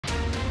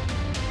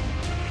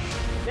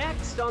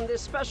Next on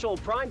this special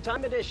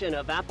primetime edition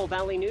of Apple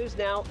Valley News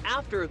Now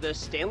after the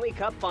Stanley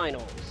Cup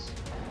Finals.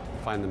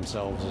 Find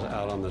themselves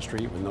out on the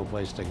street with no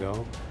place to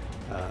go.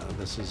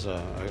 This is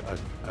a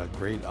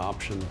great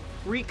option.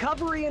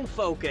 Recovery in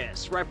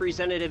Focus.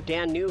 Representative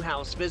Dan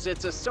Newhouse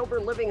visits a sober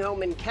living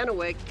home in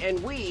Kennewick,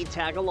 and we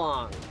tag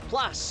along.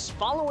 Plus,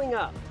 following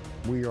up.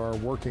 We are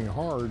working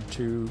hard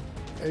to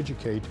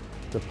educate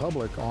the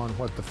public on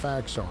what the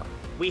facts are.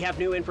 We have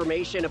new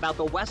information about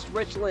the West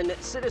Richland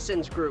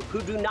Citizens Group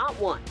who do not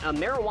want a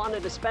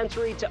marijuana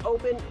dispensary to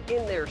open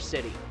in their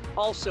city.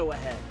 Also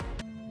ahead.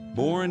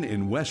 Born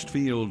in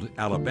Westfield,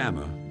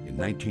 Alabama in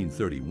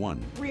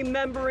 1931.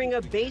 Remembering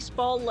a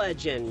baseball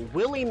legend,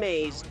 Willie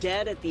Mays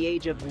dead at the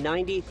age of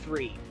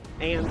 93.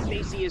 And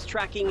Stacy is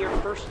tracking your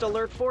first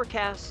alert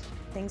forecast.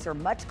 Things are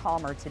much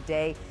calmer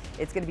today.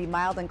 It's going to be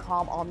mild and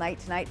calm all night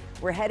tonight.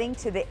 We're heading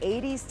to the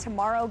 80s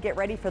tomorrow. Get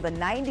ready for the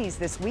 90s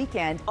this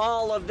weekend.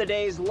 All of the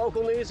day's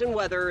local news and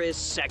weather is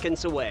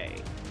seconds away.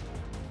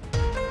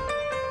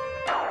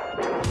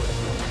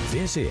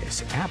 This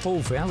is Apple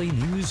Valley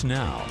News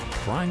Now,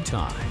 prime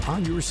time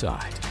on your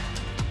side.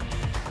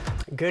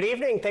 Good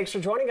evening. Thanks for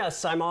joining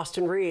us. I'm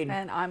Austin Reed.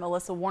 And I'm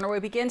Alyssa Warner. We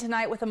begin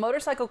tonight with a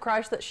motorcycle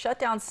crash that shut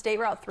down State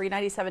Route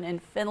 397 in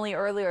Findlay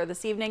earlier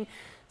this evening.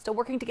 Still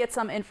working to get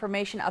some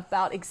information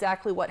about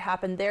exactly what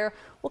happened there.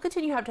 We'll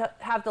continue to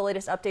have the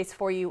latest updates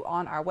for you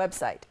on our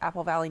website,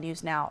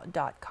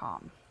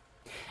 applevalleynewsnow.com.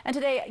 And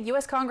today,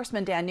 U.S.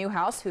 Congressman Dan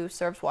Newhouse, who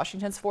serves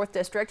Washington's 4th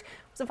District,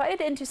 was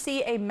invited in to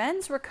see a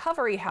men's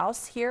recovery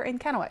house here in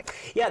Kennewick.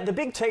 Yeah, the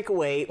big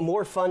takeaway,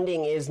 more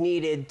funding is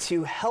needed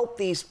to help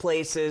these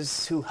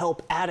places who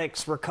help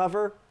addicts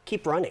recover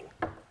keep running.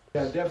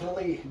 Yeah,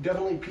 definitely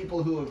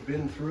people who have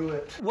been through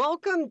it.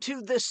 Welcome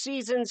to the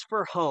Seasons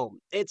for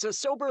Home. It's a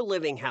sober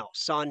living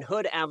house on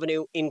Hood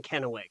Avenue in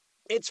Kennewick.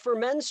 It's for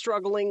men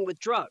struggling with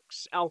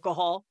drugs,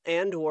 alcohol,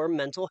 and/or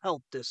mental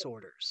health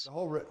disorders.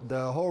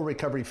 The whole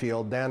recovery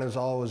field, Dan has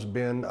always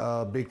been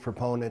a big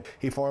proponent.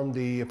 He formed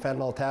the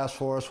fentanyl task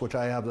force, which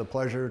I have the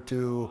pleasure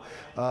to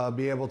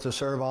be able to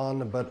serve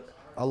on, but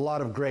a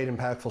lot of great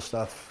impactful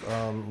stuff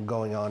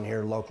going on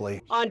here locally.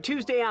 On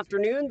Tuesday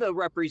afternoon, the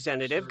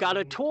representative got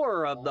a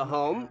tour of the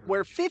home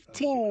where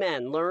 15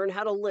 men learn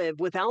how to live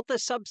without the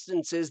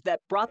substances that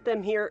brought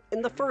them here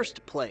in the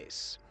first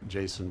place.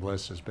 Jason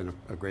Bliss has been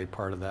a great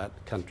part of that,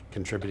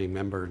 contributing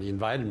member. He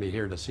invited me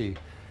here to see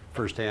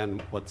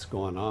firsthand what's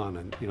going on.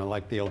 And, you know,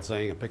 like the old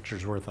saying, a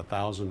picture's worth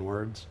 1,000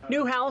 words.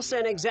 Newhouse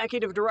and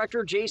Executive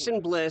Director Jason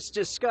Bliss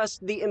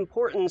discussed the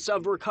importance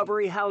of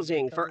recovery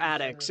housing for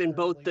addicts in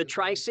both the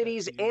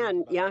Tri-Cities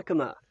and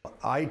Yakima.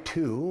 I,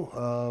 too,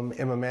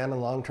 am a man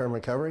in long-term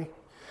recovery.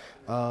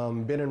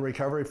 Been in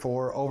recovery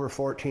for over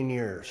 14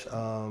 years.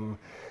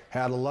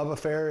 Had a love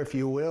affair, if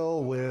you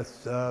will,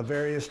 with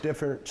various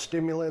different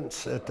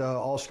stimulants. It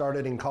all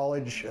started in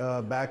college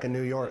back in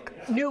New York.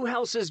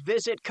 Newhouse's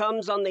visit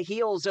comes on the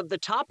heels of the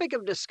topic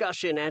of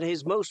discussion at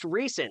his most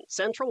recent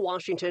Central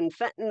Washington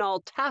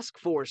Fentanyl Task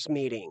Force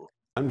meeting.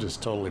 I'm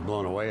just totally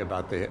blown away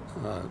about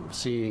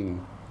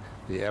seeing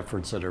the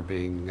efforts that are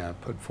being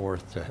put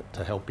forth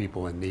to help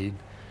people in need,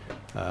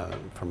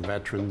 from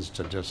veterans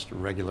to just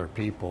regular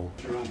people.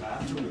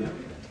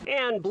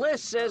 And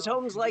Bliss says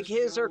homes like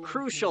his are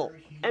crucial,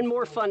 and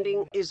more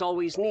funding is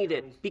always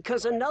needed,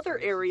 because another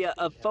area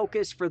of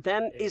focus for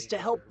them is to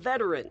help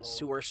veterans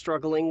who are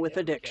struggling with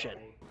addiction.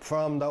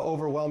 From the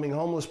overwhelming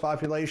homeless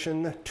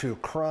population to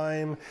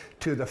crime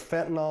to the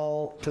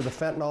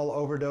fentanyl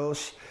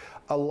overdose,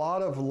 a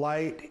lot of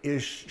light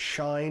is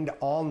shined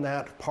on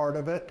that part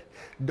of it.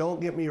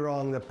 Don't get me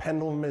wrong, the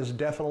pendulum is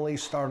definitely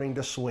starting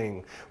to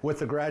swing with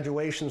the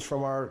graduations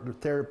from our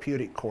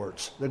therapeutic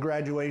courts, the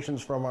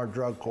graduations from our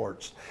drug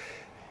courts.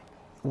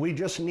 We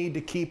just need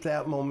to keep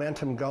that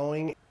momentum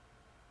going.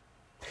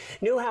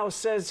 Newhouse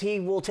says he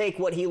will take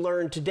what he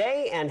learned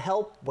today and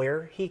help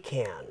where he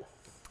can.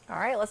 All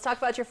right, let's talk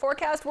about your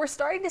forecast. We're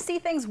starting to see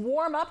things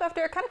warm up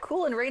after a kind of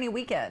cool and rainy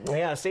weekend.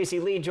 Yeah,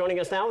 Stacey Lee joining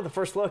us now with the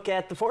first look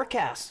at the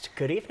forecast.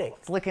 Good evening.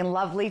 It's looking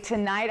lovely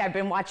tonight. I've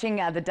been watching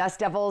the Dust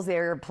Devils.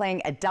 They're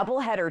playing a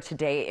doubleheader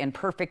today in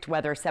perfect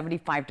weather,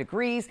 75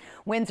 degrees.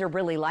 Winds are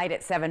really light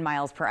at 7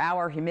 miles per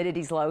hour.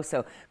 Humidity's low,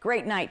 so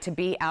great night to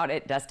be out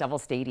at Dust Devil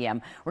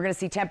Stadium. We're going to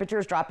see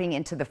temperatures dropping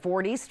into the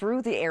 40s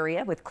through the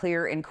area with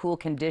clear and cool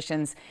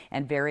conditions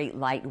and very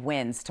light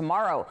winds.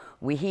 Tomorrow,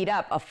 we heat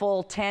up a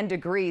full 10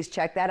 degrees.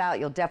 Check that out.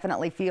 You'll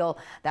definitely feel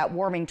that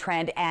warming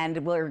trend,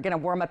 and we're going to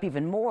warm up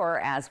even more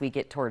as we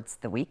get towards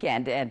the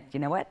weekend. And you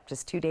know what?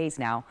 Just 2 days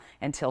now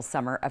until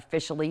summer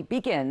officially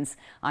begins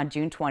on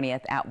June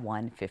 20th at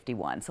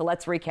 1:51. So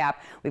let's recap.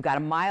 We've got a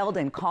mild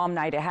and calm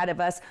night ahead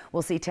of us.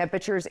 We'll see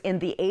temperatures in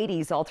the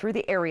 80s all through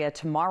the area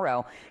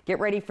tomorrow. Get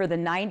ready for the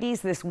 90s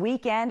this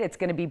weekend. It's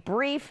going to be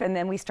brief, and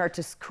then we start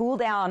to cool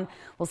down.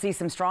 We'll see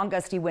some strong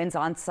gusty winds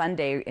on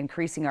Sunday,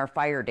 increasing our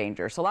fire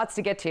danger. So lots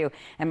to get to,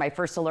 and my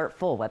first alert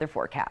full weather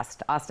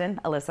forecast.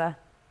 Austin, Alyssa.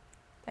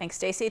 Thanks,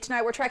 Stacey.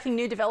 Tonight we're tracking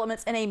new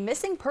developments in a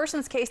missing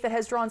persons case that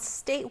has drawn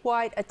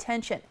statewide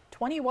attention.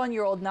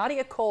 21-year-old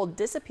Nadia Cole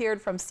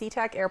disappeared from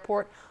SeaTac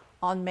Airport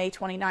on May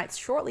 29th,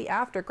 shortly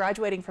after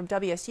graduating from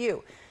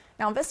WSU.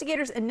 Now,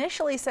 investigators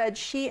initially said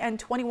she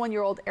and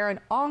 21-year-old Erin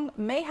Ong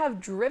may have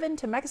driven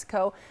to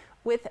Mexico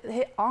with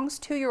Ong's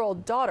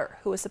 2-year-old daughter,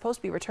 who was supposed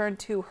to be returned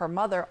to her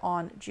mother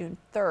on June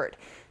 3rd.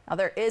 Now,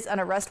 there is an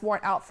arrest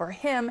warrant out for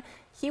him.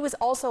 He was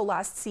also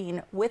last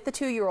seen with the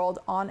 2-year-old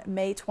on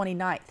May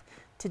 29th.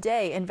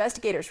 Today,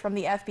 investigators from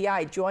the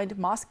FBI joined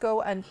Moscow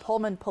and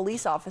Pullman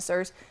police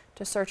officers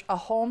to search a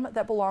home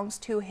that belongs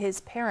to his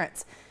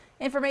parents.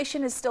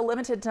 Information is still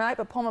limited tonight,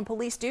 but Pullman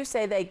police do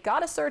say they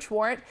got a search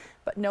warrant,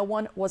 but no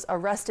one was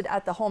arrested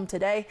at the home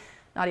today.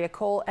 Nadia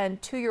Cole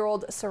and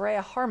 2-year-old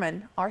Soraya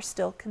Harmon are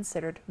still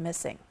considered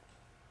missing.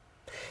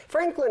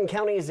 Franklin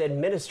County's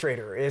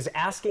administrator is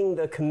asking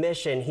the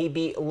commission he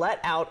be let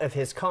out of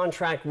his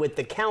contract with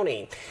the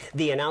county.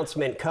 The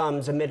announcement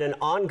comes amid an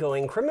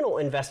ongoing criminal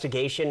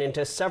investigation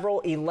into several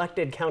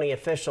elected county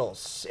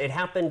officials. It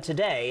happened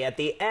today at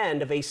the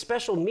end of a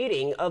special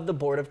meeting of the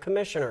Board of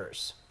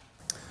Commissioners.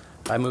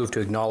 I move to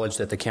acknowledge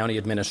that the county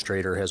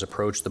administrator has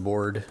approached the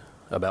board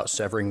about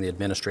severing the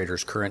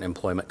administrator's current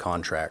employment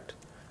contract.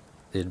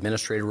 The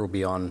administrator will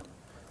be on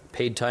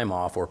paid time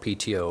off, or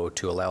PTO,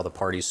 to allow the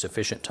parties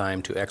sufficient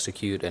time to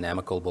execute an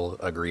amicable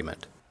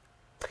agreement.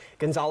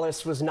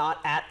 Gonzalez was not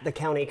at the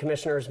county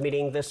commissioners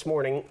meeting this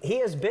morning. He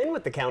has been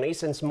with the county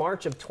since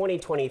March of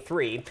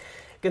 2023.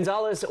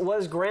 Gonzalez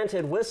was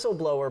granted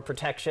whistleblower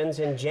protections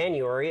in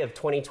January of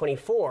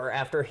 2024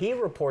 after he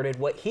reported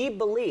what he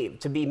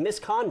believed to be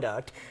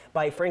misconduct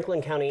by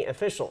Franklin County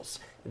officials.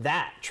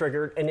 That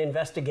triggered an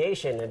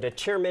investigation into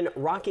Chairman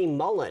Rocky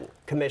Mullen,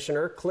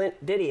 Commissioner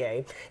Clint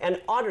Didier, and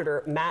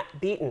Auditor Matt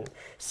Beaton.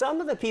 Some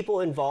of the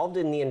people involved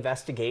in the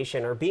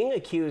investigation are being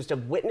accused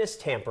of witness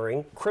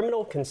tampering,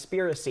 criminal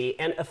conspiracy,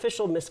 and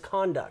official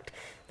misconduct.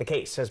 The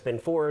case has been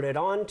forwarded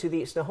on to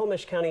the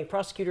Snohomish County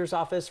Prosecutor's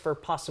Office for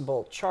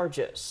possible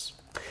charges.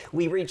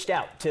 We reached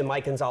out to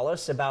Mike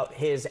Gonzalez about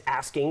his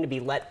asking to be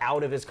let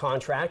out of his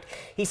contract.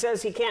 He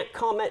says he can't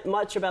comment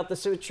much about the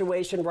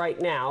situation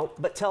right now,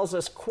 but tells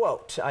us,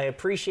 quote, "I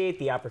appreciate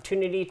the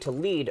opportunity to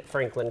lead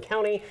Franklin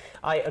County.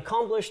 I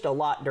accomplished a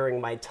lot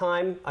during my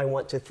time. I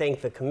want to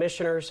thank the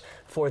commissioners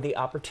for the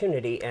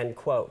opportunity," end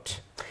quote.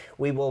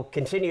 We will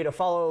continue to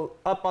follow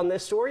up on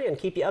this story and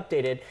keep you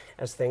updated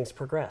as things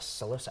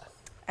progress. Alyssa.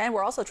 And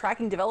we're also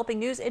tracking developing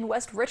news in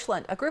West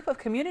Richland. A group of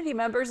community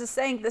members is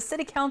saying the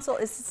city council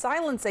is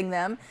silencing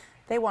them.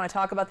 They want to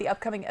talk about the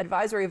upcoming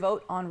advisory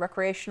vote on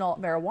recreational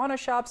marijuana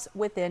shops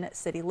within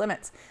city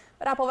limits.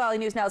 But Apple Valley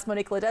News Now's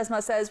Monique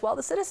Ledesma says while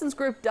the citizens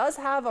group does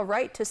have a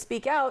right to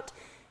speak out,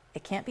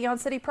 it can't be on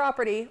city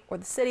property or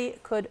the city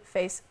could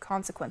face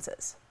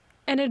consequences.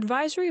 An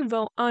advisory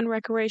vote on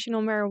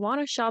recreational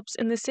marijuana shops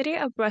in the city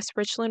of West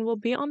Richland will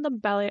be on the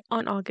ballot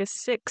on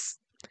August 6th.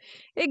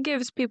 It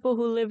gives people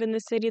who live in the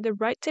city the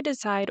right to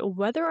decide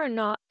whether or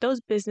not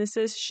those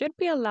businesses should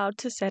be allowed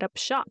to set up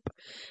shop.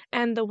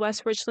 And the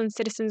West Richland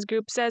Citizens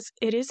Group says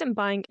it isn't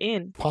buying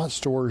in. Pot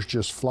stores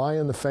just fly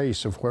in the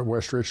face of what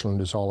West Richland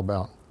is all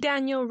about.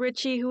 Daniel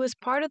Ritchie, who is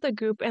part of the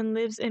group and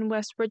lives in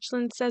West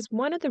Richland, says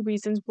one of the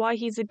reasons why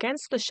he's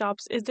against the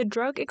shops is the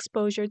drug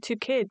exposure to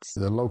kids.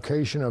 The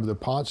location of the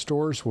pot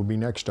stores will be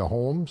next to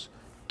homes,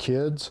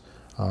 kids,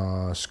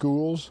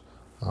 schools,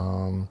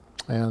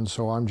 and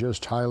so I'm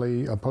just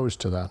highly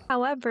opposed to that.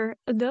 However,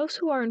 those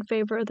who are in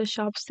favor of the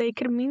shops say it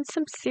could mean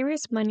some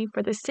serious money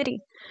for the city.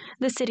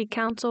 The city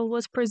council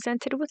was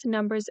presented with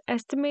numbers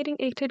estimating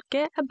it could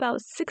get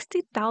about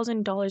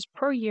 $60,000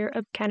 per year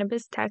of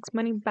cannabis tax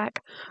money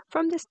back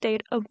from the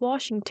state of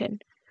Washington.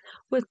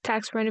 With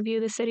tax revenue,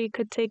 the city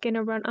could take in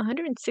around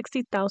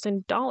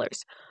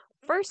 $160,000.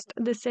 First,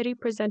 the city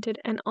presented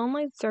an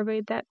online survey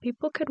that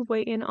people could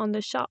weigh in on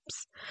the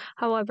shops.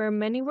 However,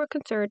 many were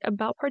concerned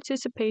about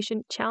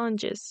participation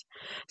challenges,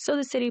 so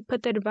the city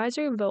put the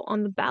advisory vote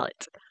on the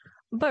ballot.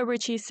 But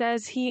Ritchie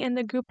says he and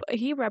the group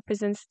he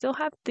represents still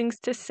have things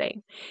to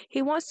say.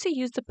 He wants to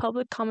use the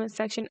public comment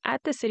section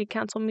at the city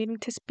council meeting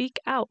to speak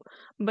out,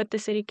 but the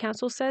city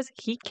council says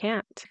he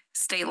can't.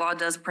 State law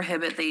does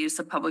prohibit the use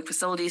of public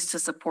facilities to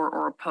support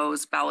or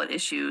oppose ballot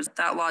issues.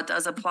 That law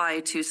does apply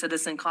to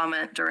citizen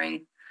comment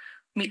during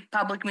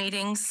public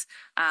meetings.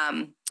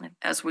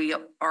 As we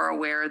are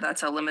aware,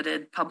 that's a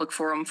limited public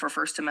forum for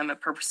First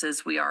Amendment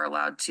purposes. We are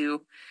allowed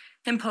to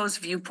impose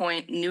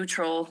viewpoint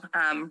neutral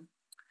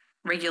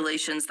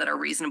regulations that are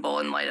reasonable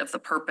in light of the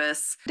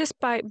purpose.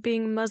 Despite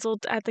being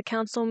muzzled at the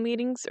council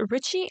meetings,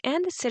 Ritchie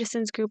and the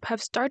citizens group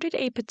have started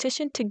a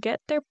petition to get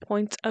their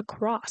points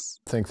across.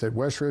 I think that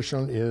West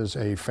Richland is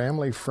a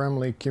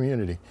family-friendly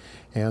community,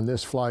 and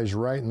this flies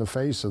right in the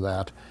face of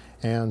that.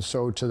 And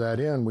so to that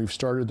end, we've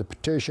started the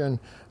petition,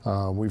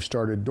 we've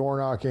started door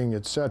knocking,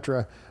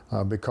 etc.,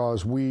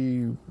 because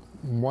we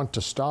want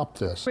to stop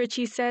this.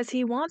 Ritchie says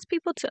he wants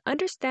people to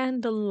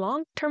understand the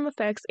long-term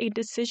effects a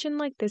decision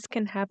like this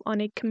can have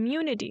on a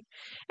community,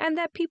 and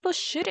that people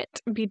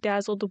shouldn't be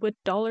dazzled with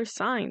dollar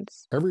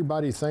signs.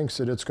 Everybody thinks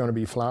that it's going to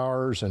be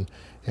flowers and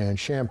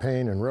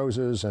champagne and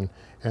roses and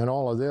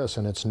all of this,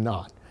 and it's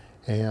not.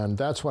 And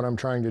that's what I'm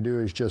trying to do,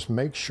 is just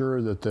make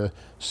sure that the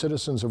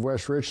citizens of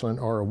West Richland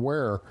are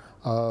aware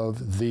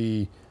of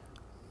the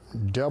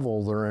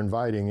devil they're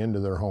inviting into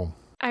their home.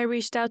 I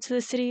reached out to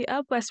the city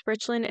of West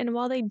Richland, and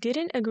while they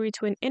didn't agree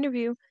to an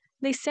interview,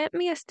 they sent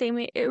me a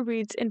statement. It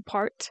reads in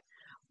part,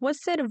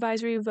 once the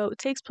advisory vote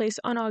takes place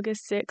on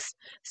August 6th,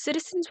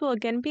 citizens will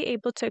again be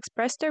able to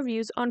express their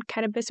views on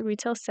cannabis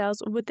retail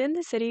sales within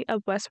the city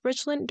of West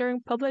Richland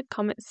during public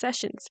comment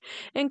sessions,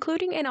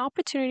 including an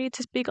opportunity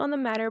to speak on the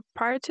matter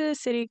prior to the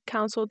city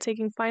council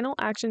taking final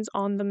actions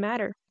on the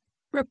matter.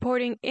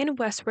 Reporting in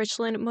West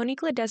Richland,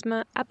 Monique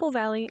Ledesma, Apple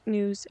Valley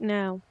News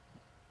Now.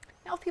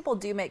 Now, if people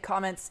do make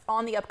comments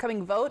on the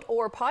upcoming vote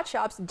or pot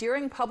shops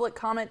during public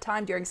comment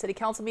time during city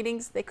council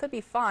meetings, they could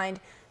be fined.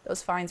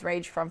 Those fines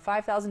range from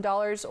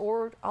 $5,000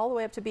 or all the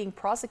way up to being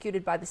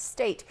prosecuted by the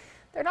state.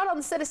 They're not on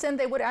the citizen,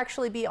 they would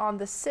actually be on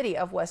the city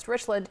of West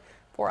Richland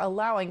for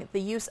allowing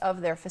the use of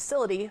their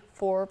facility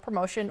for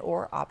promotion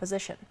or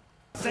opposition.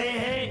 Say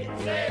hey,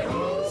 say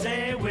who,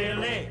 say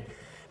Willie.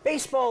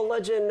 Baseball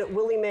legend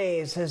Willie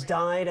Mays has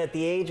died at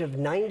the age of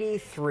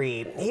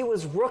 93. He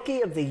was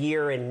Rookie of the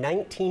Year in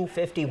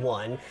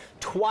 1951,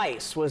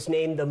 twice was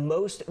named the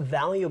most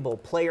valuable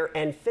player,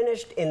 and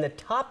finished in the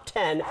top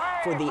 10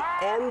 for the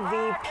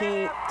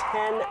MVP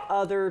 10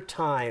 other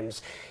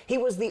times. He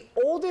was the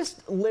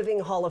oldest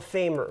living Hall of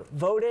Famer,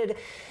 voted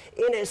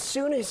in as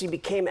soon as he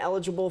became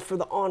eligible for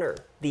the honor.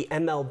 The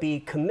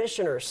MLB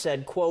commissioner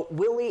said, quote,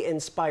 Willie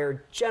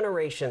inspired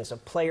generations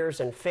of players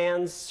and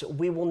fans.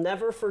 We will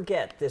never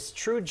forget this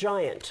true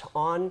giant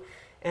on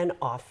and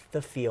off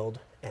the field,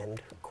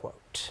 end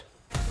quote.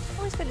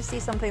 Always good to see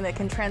something that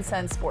can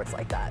transcend sports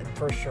like that.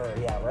 For sure,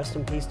 yeah. Rest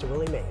in peace to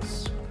Willie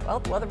Mays. Well,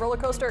 the weather roller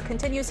coaster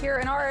continues here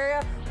in our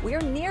area. We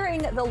are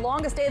nearing the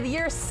longest day of the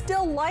year.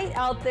 Still light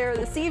out there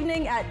this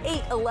evening at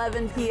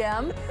 8:11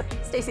 p.m.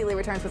 Stacey Lee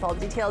returns with all the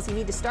details you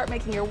need to start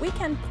making your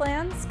weekend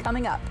plans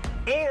coming up.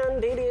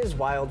 And it is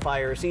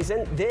wildfire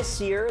season.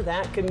 This year,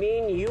 that could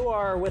mean you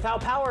are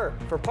without power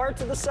for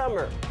parts of the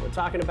summer. We're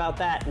talking about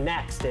that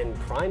next in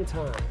Prime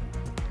Time.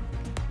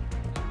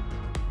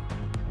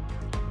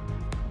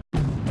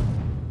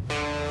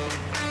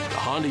 The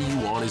Honda you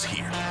want is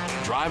here.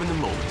 Driving the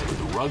moment with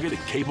the rugged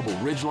and capable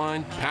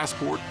Ridgeline,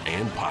 Passport,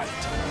 and Pilot.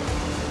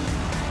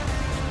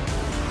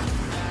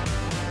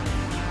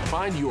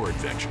 Find your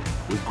adventure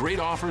with great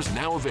offers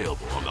now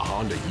available on the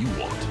Honda you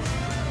want.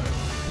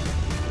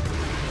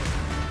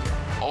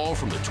 All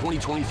from the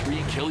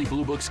 2023 Kelley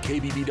Blue Book's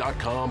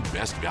KBB.com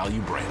Best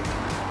Value brand.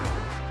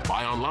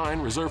 Buy online,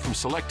 reserve from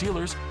select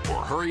dealers,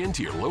 or hurry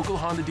into your local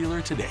Honda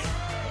dealer today.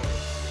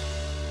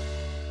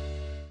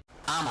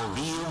 I'm a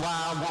real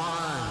wild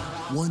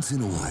one. Once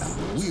in a while,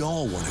 we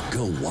all want to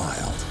go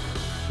wild.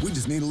 We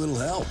just need a little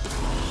help.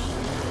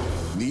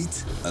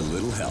 Meet a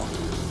little help.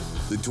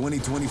 The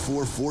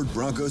 2024 Ford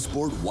Bronco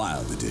Sport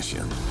Wild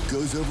Edition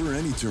goes over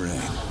any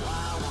terrain,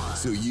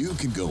 so you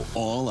can go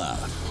all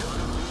out.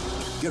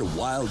 Get a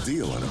wild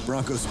deal on a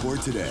Bronco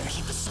Sport today.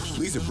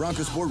 Lease a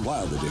Bronco Sport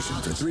Wild Edition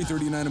for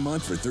 $339 a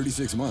month for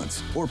 36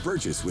 months, or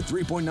purchase with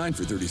 $3.9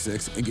 for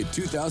 36 and get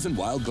 $2,000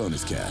 wild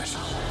bonus cash.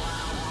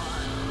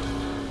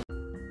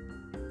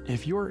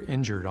 If you're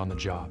injured on the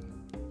job,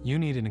 you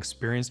need an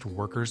experienced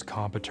workers'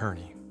 comp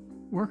attorney.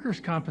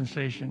 Workers'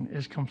 compensation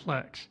is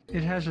complex.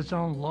 It has its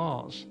own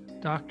laws,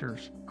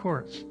 doctors,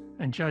 courts,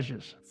 and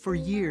judges. For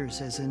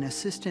years as an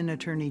assistant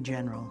attorney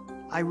general,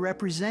 I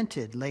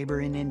represented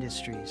labor in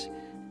industries.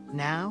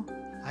 Now,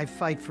 I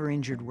fight for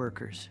injured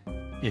workers.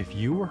 If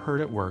you were hurt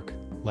at work,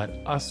 let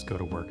us go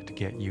to work to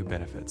get you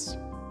benefits.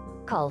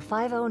 Call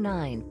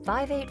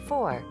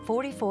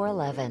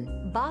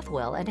 509-584-4411,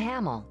 Bothwell and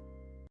Hamill.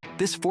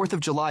 This 4th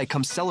of July,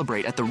 come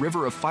celebrate at the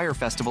River of Fire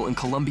Festival in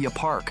Columbia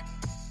Park.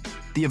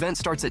 The event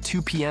starts at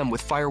 2 p.m.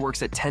 with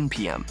fireworks at 10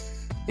 p.m.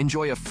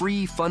 Enjoy a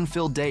free,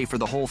 fun-filled day for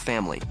the whole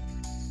family.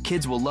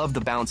 Kids will love the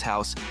bounce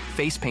house,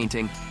 face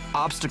painting,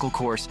 obstacle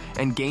course,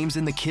 and games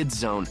in the kids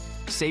zone.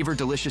 Savor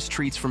delicious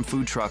treats from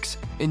food trucks.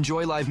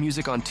 Enjoy live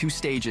music on 2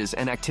 stages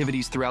and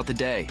activities throughout the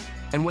day.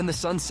 And when the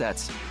sun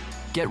sets,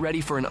 get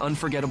ready for an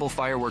unforgettable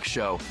fireworks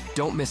show.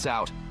 Don't miss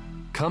out.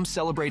 Come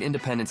celebrate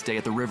Independence Day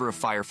at the River of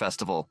Fire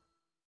Festival.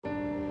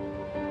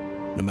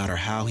 No matter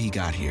how he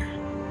got here,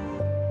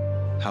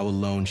 how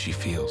alone she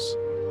feels,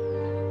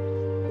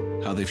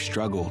 how they've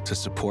struggled to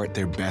support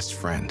their best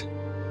friend.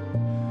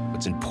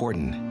 What's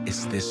important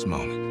is this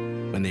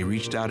moment, when they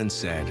reached out and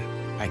said,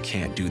 I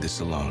can't do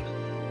this alone.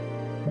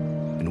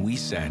 And we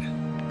said,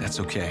 that's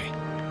okay,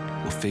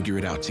 we'll figure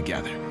it out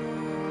together.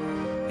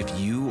 If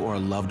you or a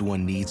loved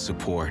one needs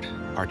support,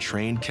 our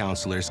trained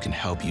counselors can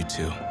help you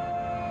too.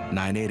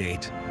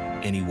 988,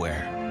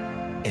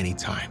 anywhere,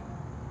 anytime.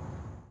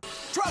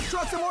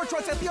 Trucks, and more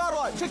trucks at the auto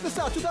lot. Check this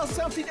out,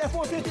 2017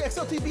 F-150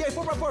 XLT VA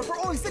 4x4 for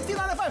only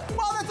 $16.95.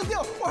 Wow, that's a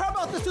deal. Or how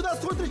about this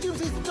 2023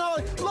 GMC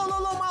Denali,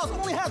 low miles,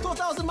 only has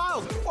 12,000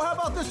 miles. Or how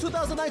about this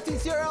 2019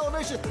 Sierra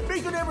Elevation?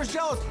 Make your neighbors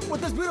jealous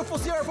with this beautiful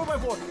Sierra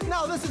 4x4.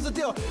 Now, this is a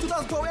deal.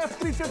 2012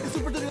 F-350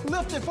 Super Duty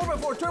lifted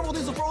 4x4 turbo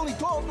diesel for only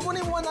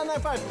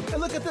 $21,995.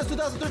 And look at this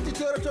 2013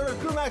 Toyota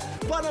Crew Max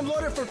Platinum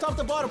loaded from top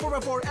to bottom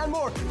 4x4 and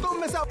more. Don't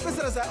miss out.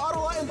 Visit us at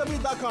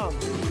AutoLotNW.com.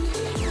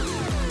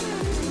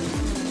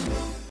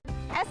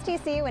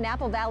 STCU and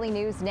Apple Valley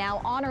News Now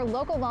honor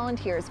local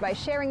volunteers by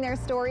sharing their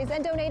stories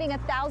and donating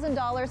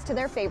 $1,000 to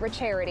their favorite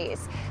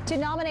charities. To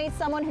nominate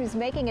someone who's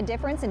making a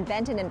difference in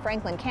Benton and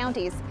Franklin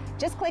counties,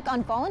 just click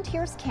on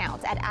Volunteers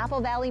Count at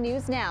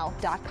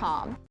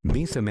AppleValleyNewsNow.com.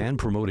 Meet the man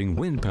promoting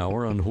wind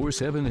power on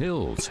Horseheaven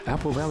Hills.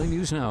 Apple Valley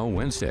News Now,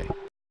 Wednesday.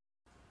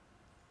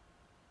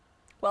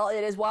 Well,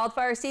 it is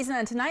wildfire season,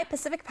 and tonight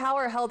Pacific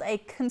Power held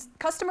a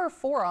customer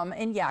forum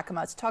in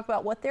Yakima to talk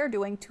about what they're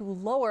doing to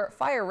lower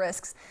fire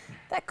risks.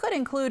 That could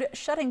include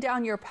shutting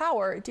down your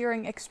power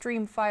during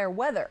extreme fire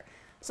weather.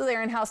 So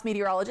their in-house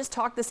meteorologist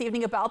talked this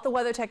evening about the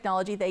weather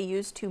technology they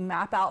use to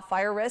map out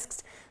fire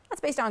risks. That's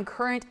based on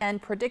current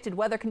and predicted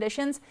weather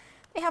conditions.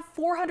 They have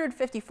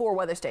 454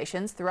 weather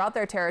stations throughout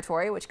their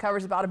territory, which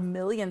covers about 1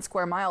 million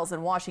square miles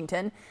in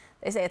Washington.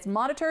 They say it's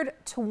monitored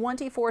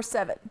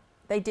 24/7.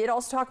 They did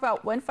also talk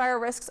about when fire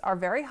risks are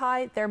very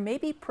high, there may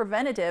be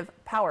preventative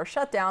power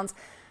shutdowns.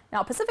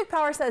 Now, Pacific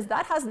Power says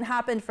that hasn't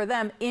happened for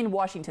them in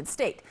Washington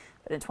state.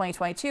 But in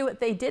 2022,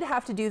 they did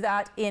have to do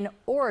that in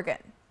Oregon.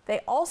 They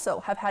also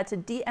have had to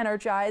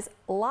de-energize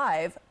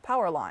live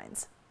power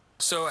lines.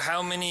 So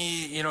how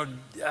many,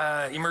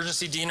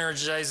 emergency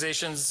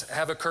de-energizations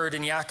have occurred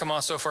in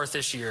Yakima so far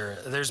this year?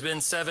 There's been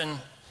 7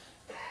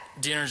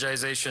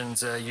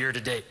 de-energizations year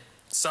to date.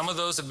 Some of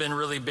those have been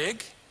really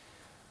big,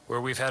 where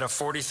we've had a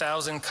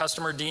 40,000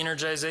 customer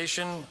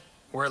de-energization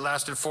where it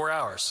lasted 4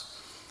 hours.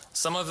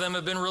 Some of them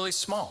have been really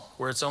small,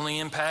 where it's only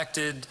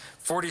impacted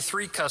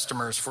 43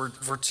 customers for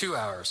 2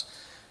 hours.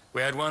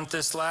 We had one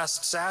this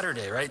last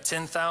Saturday, right?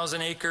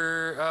 10,000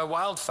 acre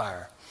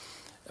wildfire,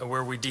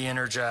 where we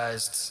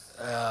de-energized,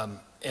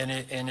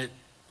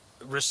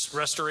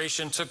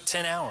 restoration took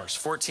 10 hours,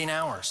 14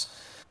 hours.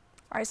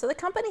 All right, so the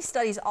company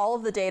studies all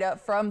of the data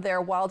from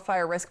their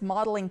wildfire risk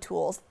modeling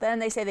tools. Then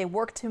they say they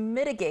work to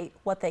mitigate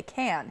what they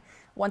can.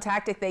 One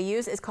tactic they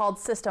use is called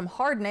system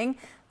hardening.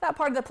 That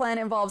part of the plan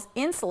involves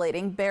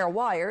insulating bare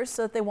wires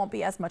so that they won't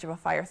be as much of a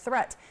fire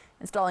threat,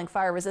 installing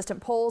fire-resistant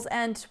poles,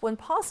 and, when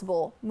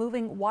possible,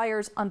 moving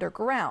wires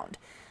underground.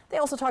 They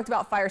also talked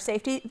about fire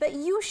safety that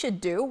you should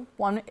do.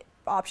 One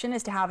option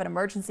is to have an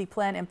emergency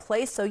plan in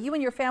place so you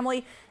and your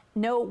family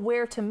know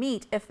where to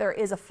meet if there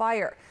is a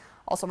fire.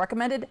 Also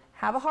recommended,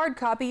 have a hard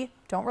copy,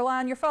 don't rely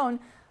on your phone,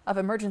 of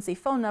emergency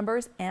phone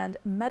numbers and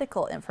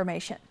medical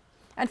information.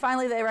 And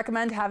finally, they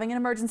recommend having an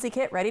emergency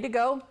kit ready to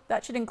go.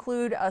 That should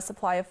include a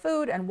supply of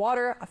food and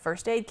water, a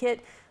first aid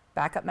kit,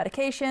 backup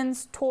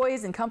medications,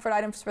 toys and comfort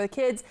items for the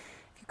kids.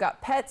 If you've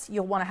got pets,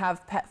 you'll want to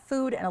have pet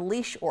food and a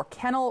leash or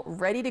kennel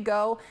ready to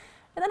go.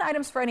 And then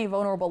items for any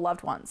vulnerable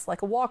loved ones,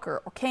 like a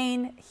walker or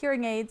cane,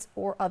 hearing aids,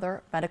 or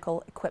other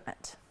medical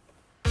equipment.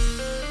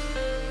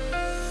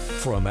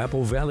 From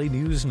Apple Valley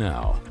News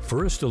Now,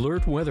 First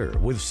Alert Weather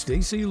with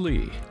Stacy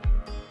Lee.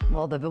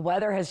 Well, the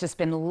weather has just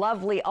been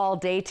lovely all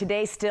day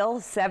today.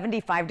 Still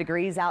 75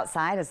 degrees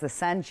outside as the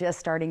sun just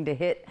starting to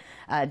hit,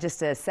 just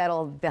to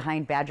settle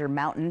behind Badger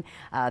Mountain.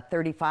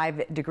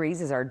 35 degrees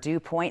is our dew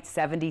point.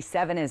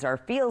 77 is our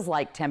feels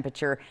like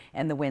temperature,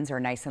 and the winds are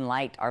nice and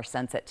light. Our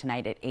sunset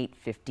tonight at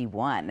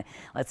 8:51.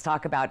 Let's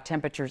talk about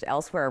temperatures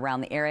elsewhere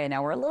around the area.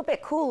 Now, we're a little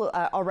bit cool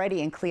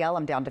already in Cle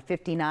Elum, down to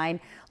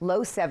 59,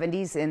 low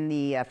 70s in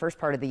the first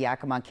part of the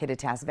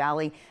Yakima-Kittitas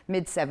Valley,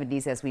 mid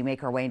 70s as we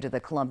make our way into the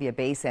Columbia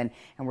Basin,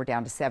 and we're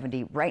down to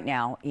 70 right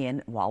now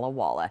in Walla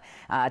Walla.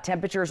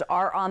 Temperatures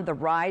are on the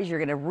rise. You're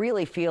going to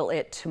really feel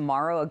it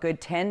tomorrow, a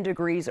good 10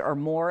 degrees or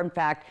more. In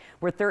fact,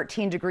 we're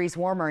 13 degrees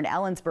warmer in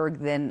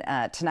Ellensburg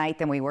tonight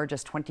than we were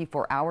just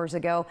 24 hours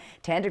ago.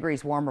 10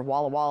 degrees warmer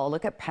Walla Walla.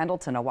 Look at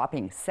Pendleton, a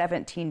whopping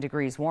 17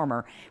 degrees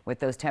warmer, with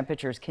those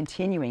temperatures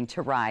continuing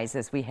to rise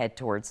as we head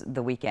towards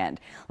the weekend.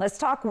 Let's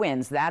talk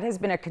winds. That has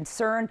been a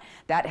concern.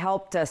 That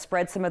helped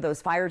spread some of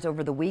those fires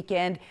over the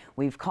weekend.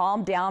 We've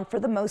calmed down for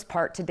the most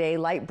part today.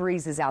 Light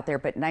breezes out there,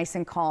 but nice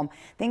and calm.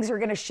 Things are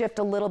going to shift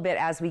a little bit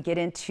as we get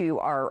into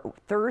our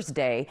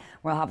Thursday.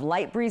 We'll have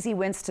light breezy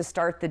winds to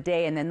start the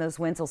day, and then those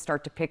winds will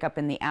start to pick up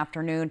in the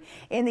afternoon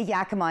in the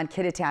Yakima and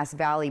Kittitas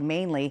Valley,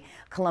 mainly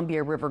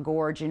Columbia River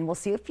Gorge, and we'll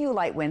see a few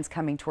light winds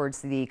coming towards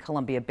the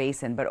Columbia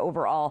Basin, but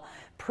overall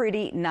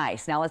pretty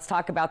nice. Now let's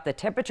talk about the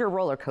temperature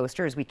roller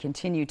coaster as we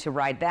continue to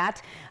ride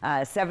that.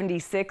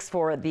 76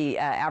 for the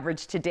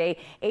average today,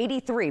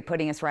 83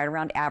 putting us right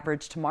around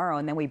average tomorrow,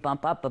 and then we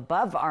bump up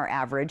above our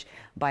average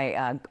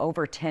by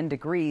over 10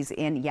 degrees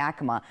in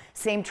Yakima.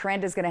 Same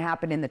trend is going to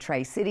happen in the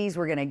Tri-Cities.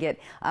 We're going to get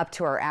up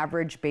to our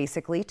average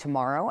basically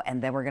tomorrow,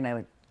 and then we're going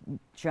to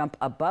jump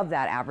above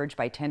that average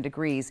by 10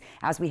 degrees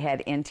as we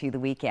head into the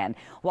weekend.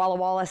 Walla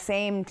Walla,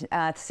 same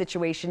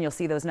situation. You'll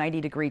see those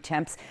 90-degree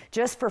temps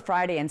just for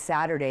Friday and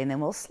Saturday, and then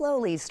we'll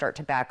slowly start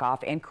to back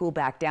off and cool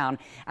back down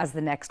as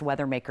the next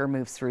weather maker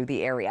moves through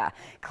the area.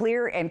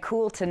 Clear and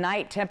cool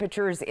tonight.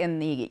 Temperatures in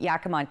the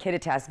Yakima and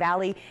Kittitas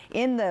Valley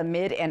in the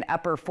mid and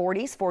upper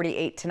 40s.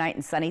 48 tonight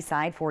in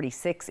Sunnyside,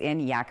 46 in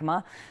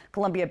Yakima.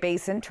 Columbia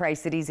Basin,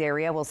 Tri-Cities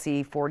area, we'll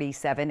see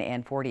 47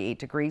 and 48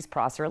 degrees.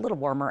 Prosser a little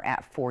warmer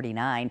at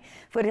 49.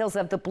 Foothills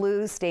of the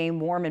Blues staying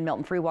warm in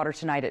Milton Freewater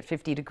tonight at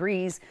 50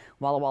 degrees.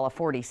 Walla Walla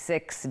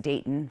 46,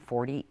 Dayton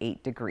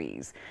 48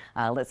 degrees.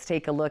 Let's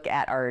take a look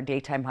at our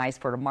daytime highs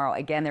for tomorrow.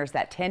 Again, there's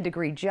that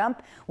 10-degree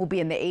jump. We'll be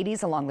in the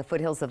 80s along the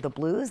foothills of the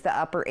Blues, the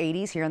upper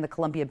 80s here in the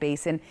Columbia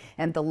Basin,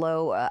 and the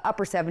low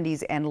upper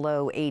 70s and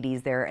low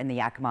 80s there in the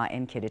Yakima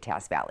and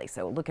Kittitas Valley.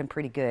 So looking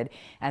pretty good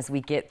as we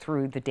get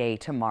through the day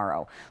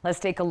tomorrow. Let's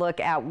take a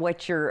look at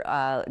what you're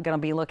going to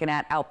be looking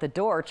at out the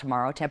door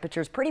tomorrow.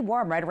 Temperatures pretty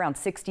warm, right around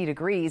 60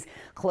 degrees,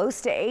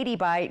 close to 80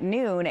 by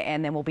noon,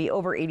 and then we'll be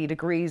over 80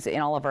 degrees in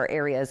all of our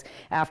areas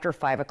after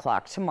 5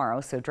 o'clock tomorrow,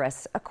 so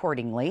dress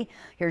accordingly.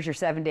 Here's your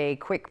 7-day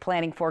quick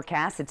planning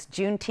forecast. It's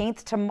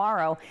Juneteenth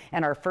tomorrow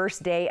and our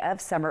first day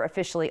of summer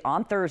officially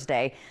on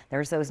Thursday.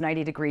 There's those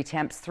 90-degree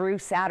temps through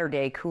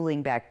Saturday,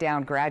 cooling back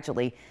down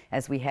gradually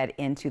as we head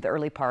into the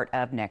early part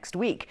of next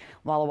week.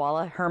 Walla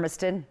Walla,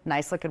 Hermiston,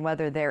 nice looking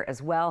weather there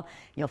as well.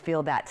 You'll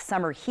feel that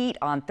summer heat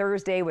on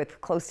Thursday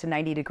with close to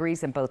 90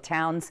 degrees in both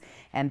towns,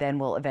 and then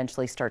we'll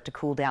eventually start to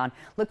cool down.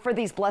 Look for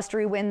these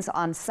blustery winds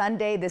on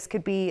Sunday. This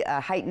could be a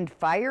heightened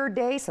fire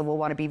day, so we'll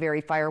want to be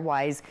very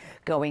fire-wise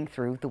going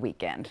through the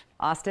weekend.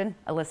 Austin,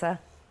 Alyssa.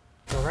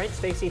 All right,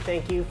 Stacey,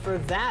 thank you for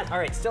that. All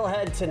right, still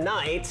ahead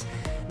tonight.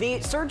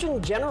 The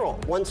Surgeon General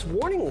wants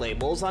warning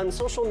labels on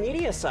social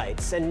media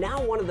sites, and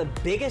now one of the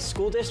biggest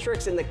school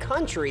districts in the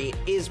country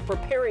is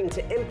preparing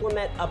to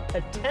implement a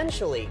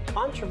potentially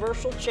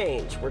controversial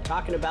change. We're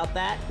talking about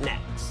that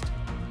next.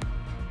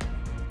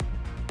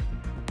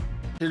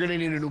 You're gonna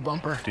need a new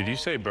bumper. Did you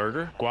say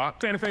burger? Guac?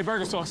 Santa Fe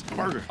burger sauce.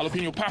 Burger.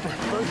 Jalapeno pepper.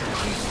 Burger.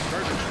 Cheese.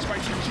 Burger.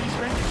 Spicy cheese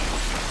bacon.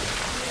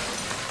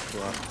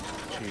 Guac.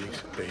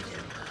 Cheese. Bacon.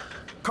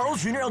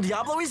 Carl's Jr. El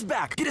Diablo is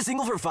back. Get a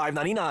single for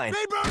 $5.99.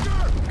 Hey,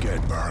 burger!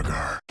 Get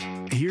burger.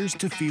 Here's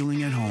to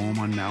feeling at home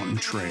on mountain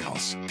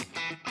trails.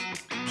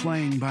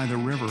 Playing by the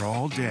river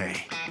all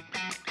day.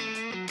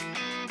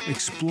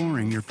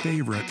 Exploring your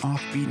favorite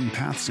off-beaten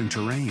paths and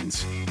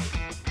terrains.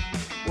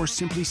 Or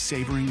simply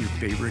savoring your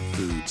favorite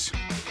foods.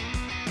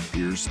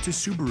 Here's to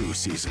Subaru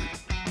season.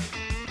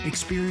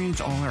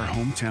 Experience all our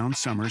hometown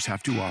summers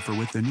have to offer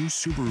with the new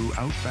Subaru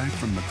Outback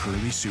from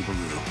McCurley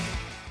Subaru.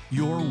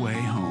 Your way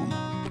home.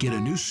 Get a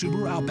new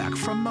Subaru Outback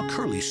from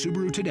McCurley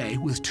Subaru today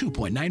with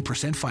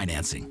 2.9%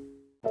 financing.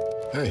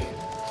 Hey,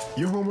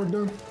 your homework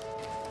done?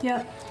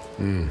 Yep.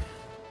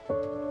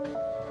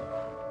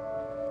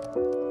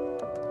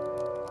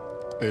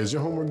 Hey, is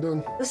your homework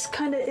done? This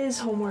kind of is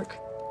homework.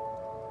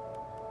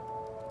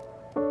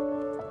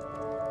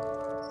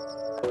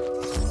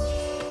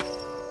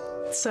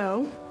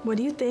 So, what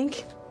do you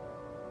think?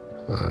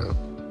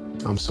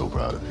 I'm so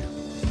proud of you.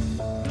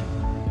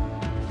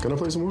 Can I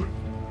play some more?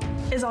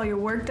 Is all your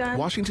work done?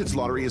 Washington's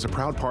Lottery is a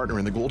proud partner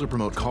in the goal to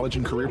promote college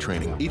and career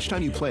training. Each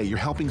time you play, you're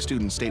helping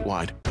students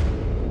statewide.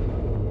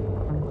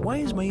 Why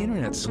is my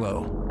internet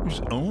slow?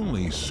 There's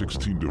only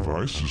 16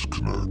 devices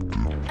connected.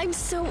 I'm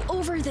so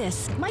over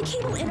this. My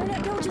cable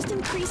internet bill just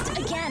increased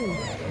again.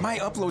 My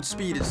upload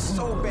speed is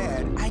so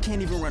bad, I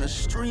can't even run a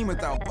stream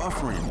without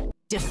buffering.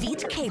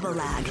 Defeat cable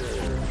lag.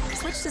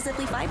 Switch to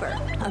Ziply Fiber,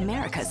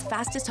 America's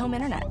fastest home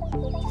internet.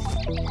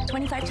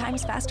 25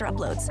 times faster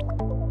uploads.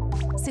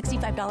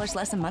 $65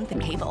 less a month in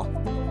cable.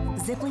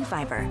 Ziply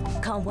Fiber.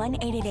 Call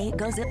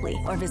 1-888-GO-ZIPLY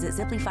or visit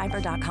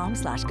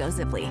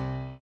ziplyfiber.com/GoZiply.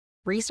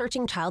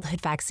 Researching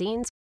childhood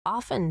vaccines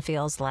often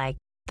feels like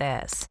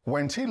this.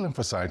 When T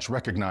lymphocytes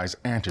recognize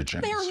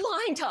antigens, They are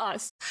lying to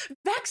us.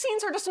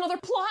 Vaccines are just another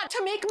plot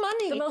to make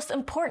money. The most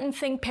important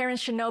thing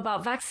parents should know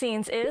about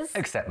vaccines is...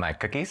 Accept my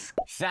cookies.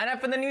 Sign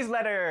up for the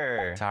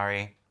newsletter.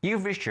 Sorry,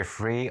 you've reached your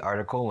free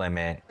article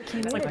limit.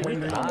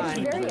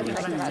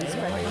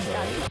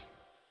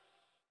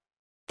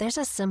 There's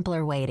a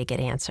simpler way to get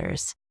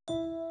answers.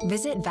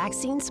 Visit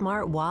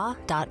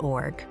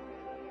vaccinesmartwa.org.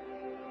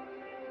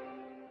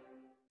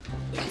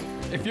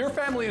 If your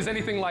family is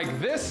anything like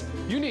this,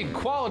 you need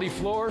quality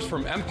floors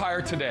from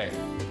Empire today.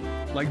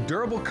 Like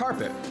durable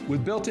carpet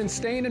with built-in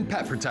stain and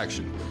pet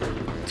protection.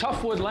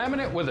 Tough wood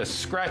laminate with a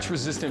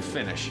scratch-resistant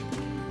finish.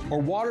 Or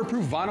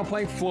waterproof vinyl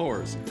plank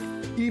floors.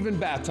 Even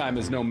bath time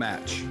is no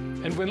match.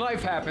 And when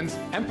life happens,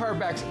 Empire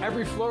backs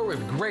every floor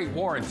with great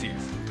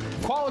warranties.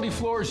 Quality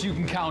floors you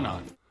can count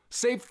on.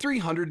 Save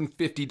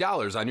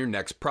 $350 on your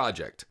next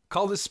project.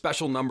 Call this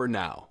special number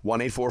now.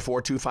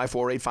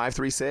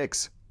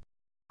 1-844-254-8536.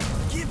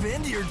 Give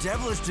in to your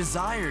devilish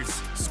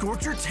desires.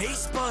 Scorch your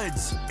taste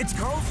buds. It's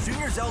Carl's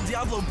Jr.'s El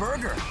Diablo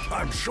Burger.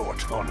 I'm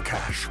short on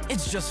cash.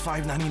 It's just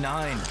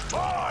 $5.99.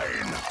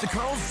 Fine. The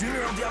Carl's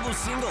Jr. El Diablo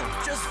single,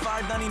 just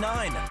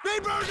 $5.99. Hey,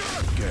 burger!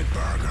 Get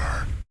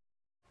burger.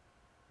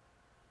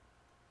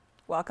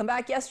 Welcome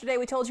back. Yesterday,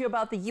 we told you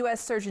about the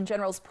U.S. Surgeon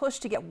General's push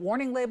to get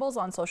warning labels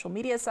on social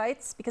media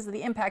sites because of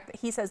the impact that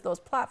he says those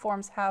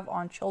platforms have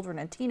on children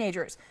and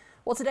teenagers.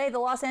 Well, today, the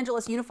Los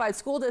Angeles Unified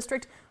School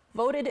District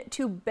voted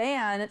to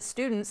ban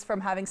students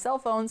from having cell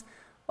phones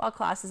while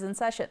class is in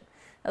session.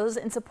 Now, those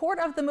in support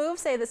of the move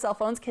say that cell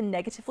phones can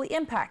negatively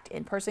impact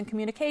in-person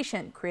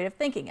communication, creative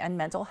thinking, and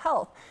mental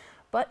health.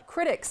 But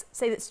critics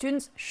say that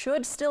students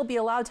should still be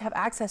allowed to have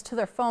access to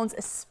their phones,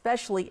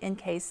 especially in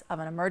case of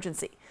an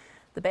emergency.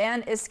 The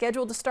ban is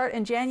scheduled to start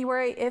in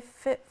January.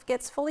 If it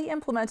gets fully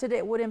implemented,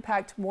 it would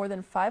impact more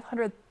than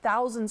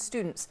 500,000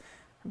 students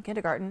from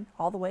kindergarten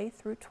all the way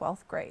through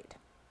 12th grade.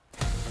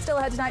 Still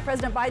ahead tonight,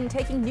 President Biden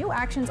taking new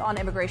actions on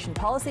immigration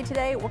policy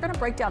today. We're going to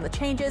break down the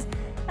changes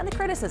and the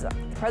criticism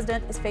the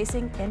president is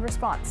facing in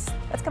response.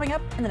 That's coming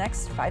up in the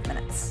next 5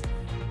 minutes.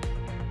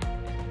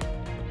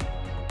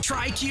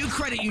 Tri-Q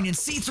Credit Union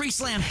C3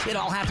 Slam. It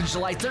all happens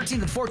July 13th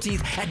and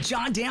 14th at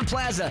John Dan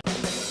Plaza.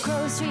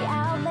 Grocery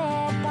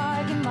outlet,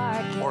 bargain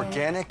market.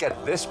 Organic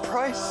at this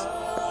price?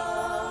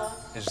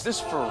 Is this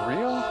for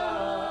real?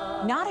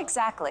 Not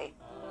exactly.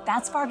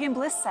 That's bargain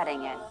bliss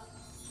setting in.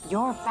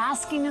 You're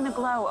basking in the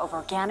glow of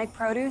organic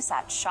produce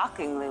at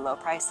shockingly low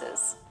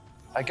prices.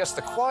 I guess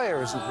the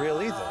choir isn't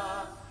real either.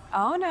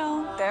 Oh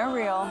no, they're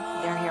real.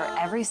 They're here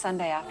every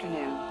Sunday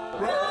afternoon.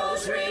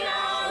 Grocery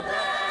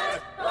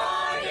outlet,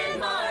 bargain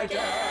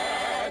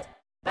market,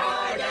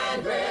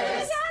 bargain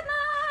bliss,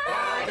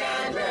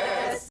 bargain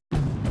bliss.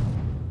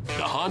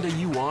 The Honda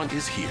you want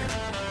is here.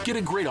 Get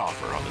a great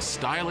offer on the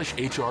stylish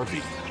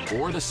HR-V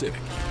or the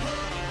Civic.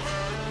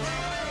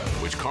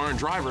 Which car and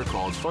driver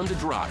called fun to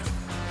drive?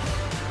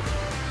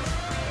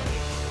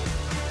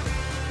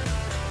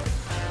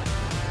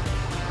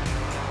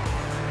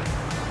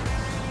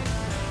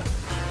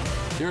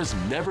 There's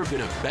never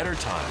been a better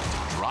time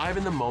to drive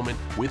in the moment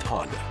with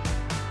Honda.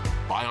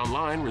 Buy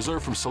online,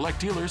 reserve from select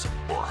dealers,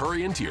 or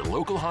hurry into your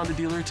local Honda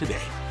dealer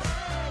today.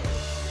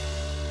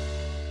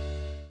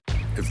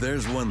 If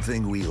there's one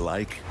thing we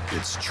like,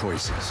 it's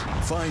choices.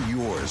 Find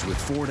yours with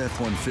Ford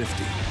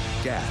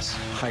F-150. Gas,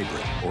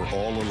 hybrid, or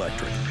all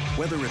electric.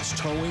 Whether it's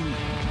towing,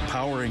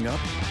 powering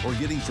up, or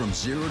getting from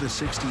 0 to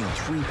 60 in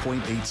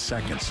 3.8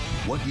 seconds,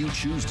 what you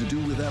choose to do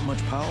with that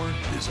much power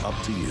is up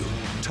to you.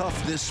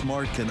 Tough this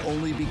smart can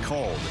only be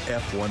called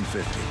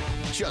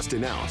F-150. Just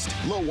announced.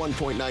 Low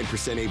 1.9%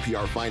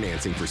 APR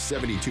financing for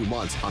 72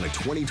 months on a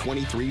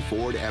 2023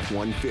 Ford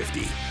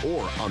F-150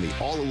 or on the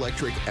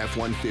all-electric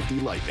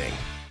F-150 Lightning.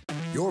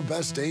 Your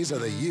best days of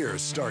the year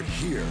start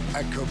here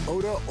at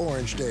Kubota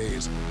Orange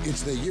Days.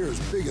 It's the year's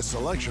biggest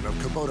selection of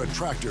Kubota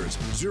tractors,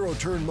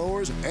 zero-turn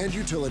mowers, and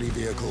utility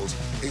vehicles,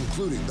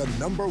 including the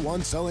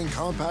 #1 selling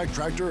compact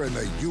tractor in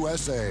the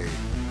USA.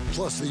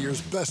 Plus the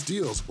year's best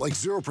deals like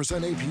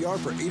 0% APR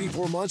for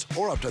 84 months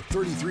or up to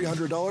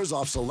 $3,300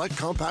 off select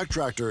compact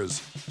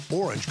tractors.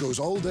 Orange goes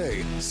all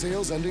day.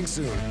 Sales ending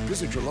soon.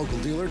 Visit your local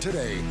dealer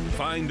today.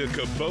 Find a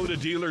Kubota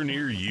dealer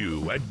near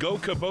you at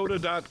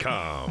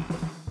gokubota.com.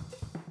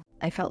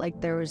 I felt like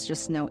there was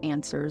just no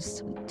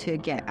answers to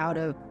get out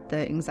of the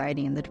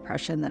anxiety and the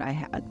depression that I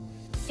had.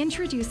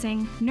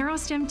 Introducing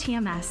NeuroStim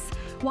TMS,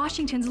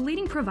 Washington's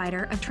leading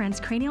provider of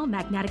transcranial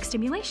magnetic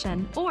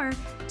stimulation, or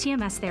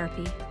TMS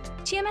therapy.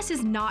 TMS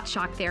is not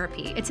shock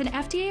therapy. It's an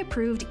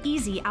FDA-approved,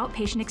 easy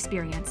outpatient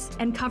experience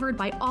and covered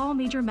by all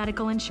major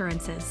medical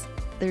insurances.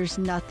 There's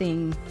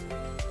nothing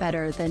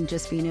better than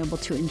just being able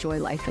to enjoy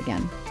life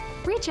again.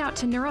 Reach out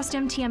to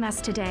NeuroStim TMS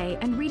today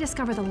and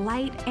rediscover the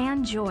light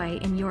and joy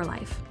in your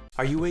life.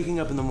 Are you waking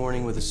up in the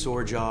morning with a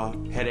sore jaw,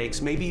 headaches,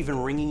 maybe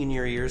even ringing in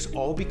your ears,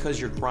 all because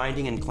you're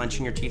grinding and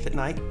clenching your teeth at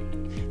night?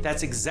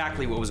 That's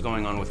exactly what was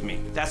going on with me.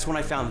 That's when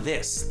I found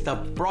this, the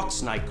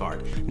Brooks Night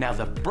Guard. Now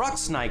the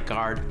Brooks Night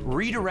Guard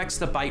redirects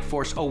the bite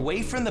force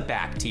away from the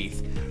back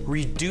teeth,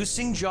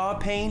 reducing jaw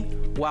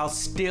pain while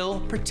still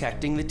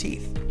protecting the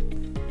teeth.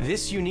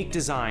 This unique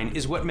design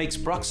is what makes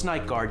Brooks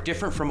Night Guard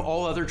different from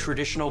all other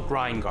traditional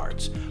grind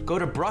guards. Go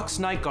to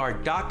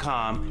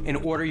brooksnightguard.com and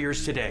order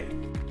yours today.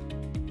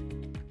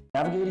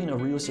 Navigating a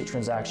real estate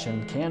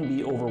transaction can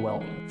be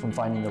overwhelming, from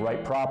finding the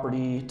right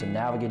property to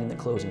navigating the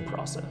closing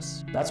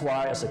process. That's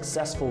why a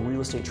successful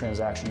real estate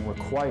transaction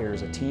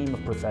requires a team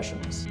of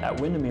professionals. At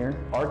Windermere,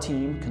 our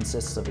team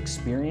consists of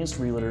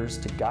experienced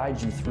realtors to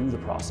guide you through the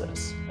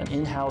process, an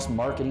in-house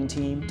marketing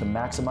team to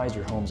maximize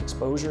your home's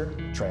exposure,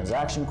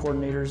 transaction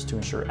coordinators to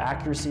ensure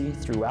accuracy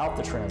throughout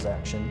the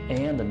transaction,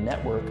 and a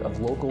network of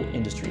local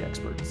industry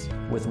experts.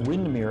 With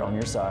Windermere on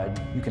your side,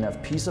 you can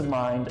have peace of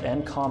mind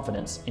and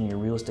confidence in your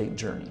real estate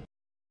journey.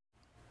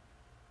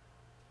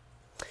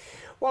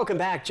 Welcome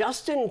back.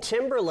 Justin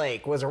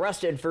Timberlake was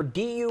arrested for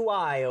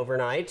DUI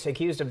overnight,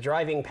 accused of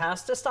driving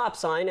past a stop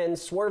sign and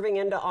swerving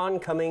into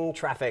oncoming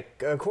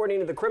traffic. According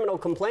to the criminal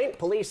complaint,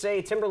 police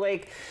say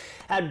Timberlake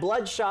had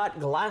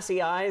bloodshot,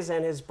 glassy eyes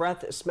and his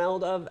breath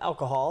smelled of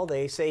alcohol.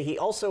 They say he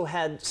also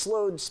had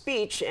slowed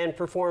speech and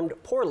performed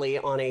poorly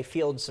on a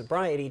field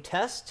sobriety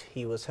test.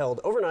 He was held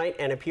overnight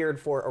and appeared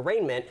for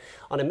arraignment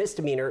on a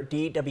misdemeanor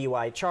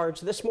DWI charge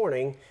this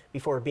morning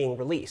before being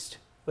released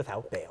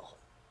without bail.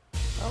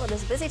 Well, it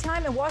is a busy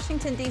time in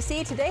Washington,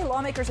 D.C. Today,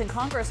 lawmakers in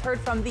Congress heard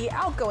from the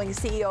outgoing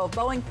CEO of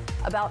Boeing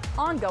about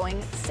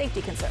ongoing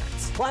safety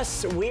concerns.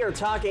 Plus, we are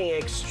talking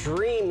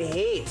extreme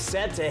heat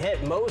set to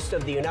hit most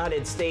of the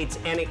United States,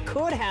 and it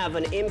could have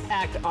an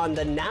impact on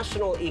the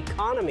national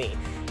economy.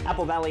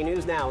 Apple Valley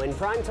News Now in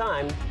prime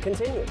time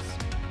continues.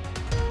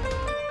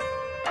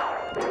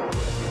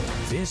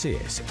 This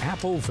is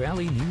Apple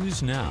Valley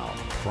News Now,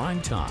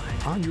 prime time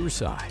on your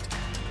side.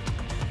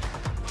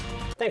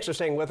 Thanks for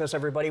staying with us,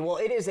 everybody. Well,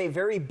 it is a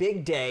very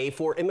big day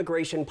for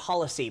immigration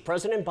policy.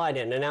 President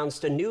Biden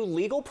announced a new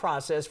legal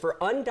process for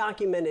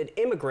undocumented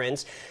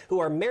immigrants who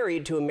are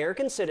married to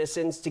American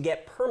citizens to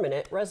get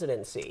permanent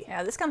residency.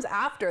 Yeah, this comes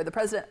after the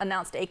president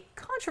announced a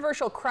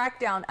controversial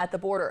crackdown at the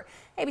border.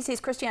 ABC's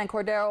Christiane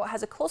Cordero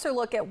has a closer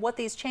look at what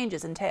these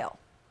changes entail.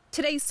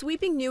 Today's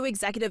sweeping new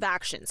executive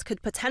actions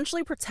could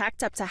potentially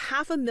protect up to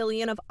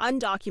 500,000 of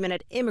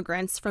undocumented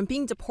immigrants from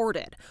being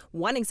deported.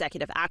 One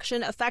executive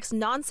action affects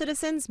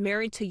non-citizens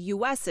married to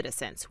U.S.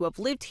 citizens who have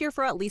lived here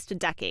for at least a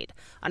decade.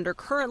 Under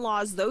current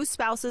laws, those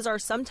spouses are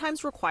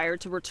sometimes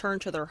required to return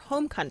to their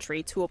home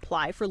country to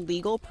apply for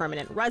legal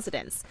permanent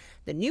residence.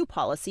 The new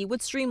policy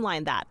would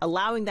streamline that,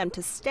 allowing them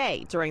to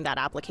stay during that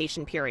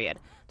application period.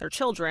 Their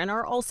children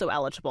are also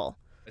eligible.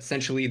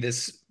 Essentially,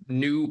 this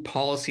new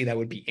policy that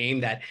would be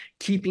aimed at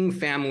keeping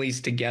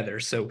families together.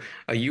 So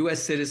a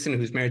U.S. citizen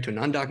who's married to an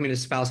undocumented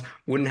spouse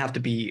wouldn't have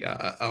to be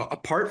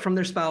apart from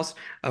their spouse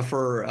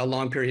for a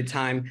long period of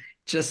time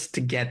just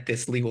to get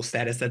this legal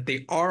status that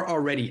they are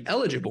already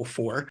eligible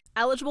for.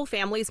 Eligible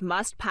families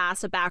must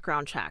pass a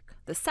background check.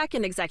 The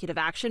second executive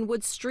action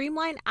would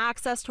streamline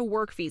access to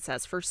work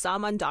visas for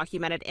some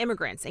undocumented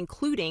immigrants,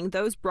 including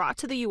those brought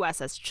to the U.S.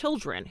 as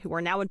children who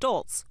are now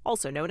adults,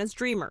 also known as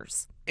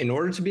Dreamers. In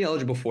order to be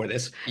eligible for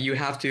this, you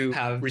have to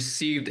have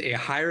received a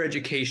higher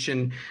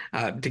education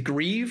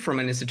degree from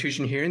an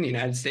institution here in the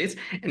United States,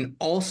 and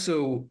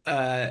also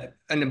an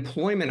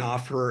employment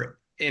offer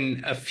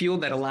in a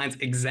field that aligns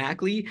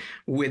exactly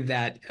with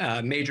that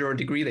major or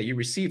degree that you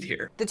received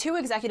here. The two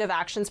executive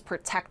actions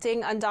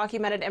protecting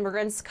undocumented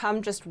immigrants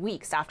come just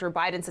weeks after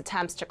Biden's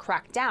attempts to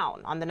crack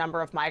down on the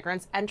number of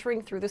migrants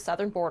entering through the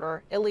southern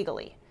border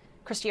illegally.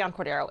 Christiane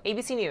Cordero,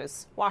 ABC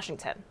News,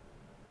 Washington.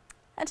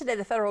 And today,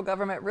 the federal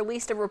government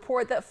released a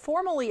report that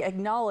formally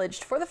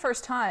acknowledged for the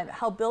first time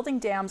how building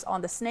dams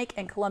on the Snake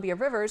and Columbia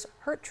rivers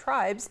hurt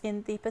tribes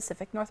in the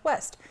Pacific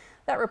Northwest.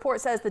 That report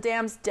says the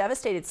dams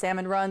devastated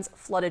salmon runs,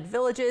 flooded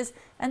villages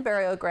and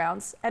burial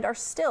grounds, and are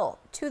still,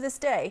 to this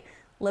day,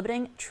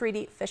 limiting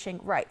treaty fishing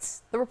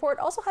rights. The report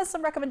also has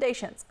some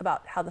recommendations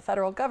about how the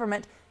federal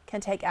government can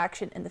take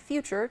action in the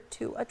future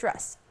to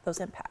address those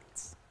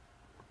impacts.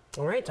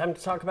 All right, time to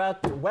talk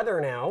about the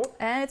weather now.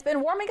 And it's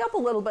been warming up a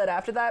little bit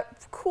after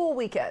that cool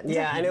weekend.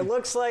 Yeah, and it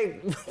looks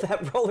like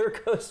that roller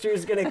coaster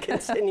is going to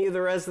continue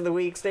the rest of the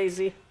week,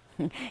 Stacey.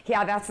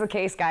 Yeah, that's the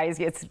case, guys.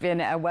 It's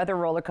been a weather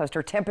roller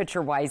coaster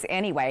temperature-wise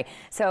anyway.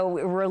 So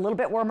we're a little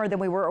bit warmer than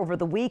we were over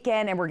the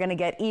weekend, and we're going to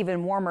get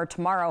even warmer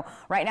tomorrow.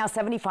 Right now,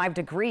 75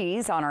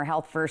 degrees on our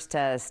Health First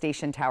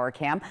station tower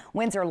cam.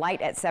 Winds are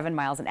light at 7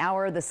 miles an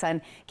hour. The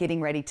sun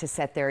getting ready to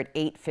set there at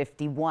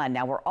 8:51.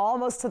 Now, we're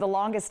almost to the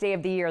longest day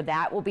of the year.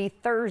 That will be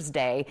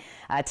Thursday.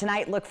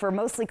 Tonight, look for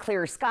mostly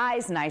clear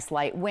skies, nice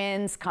light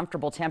winds,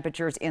 comfortable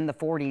temperatures in the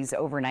 40s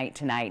overnight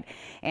tonight.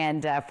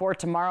 And for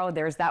tomorrow,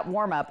 there's that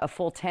warm-up, a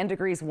full 10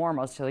 degrees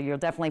warmer, so you'll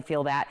definitely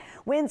feel that.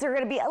 Winds are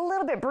going to be a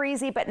little bit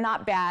breezy, but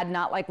not bad,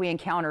 not like we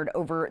encountered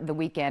over the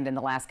weekend in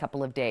the last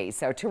couple of days.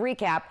 So to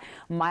recap,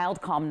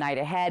 mild, calm night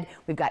ahead.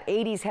 We've got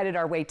 80s headed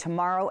our way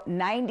tomorrow,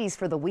 90s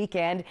for the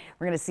weekend.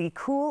 We're going to see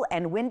cool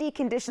and windy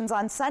conditions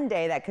on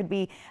Sunday that could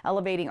be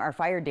elevating our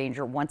fire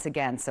danger once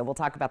again. So we'll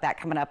talk about that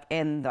coming up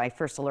in my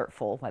First Alert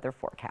full weather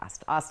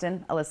forecast.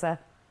 Austin, Alyssa.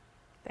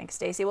 Thanks,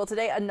 Stacey. Well,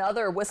 today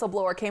another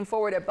whistleblower came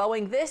forward at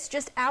Boeing. This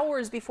just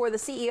hours before the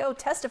CEO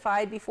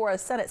testified before a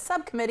Senate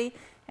subcommittee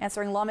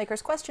answering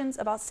lawmakers' questions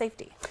about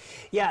safety.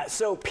 Yeah,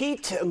 so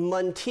Pete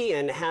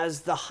Muntean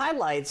has the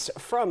highlights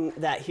from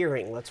that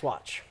hearing. Let's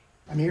watch.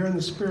 I'm here in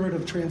the spirit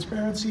of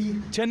transparency.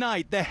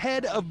 Tonight, the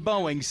head of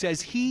Boeing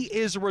says he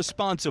is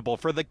responsible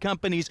for the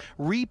company's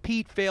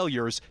repeat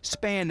failures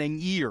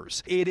spanning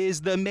years. It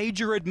is the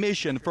major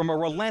admission from a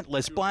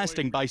relentless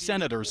blasting by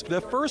senators. The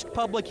first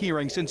public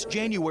hearing since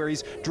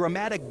January's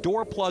dramatic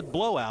door plug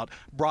blowout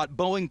brought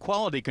Boeing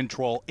quality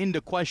control into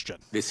question.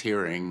 This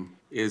hearing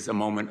is a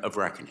moment of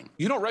reckoning.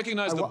 You don't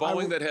recognize the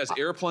Boeing that has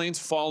airplanes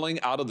falling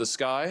out of the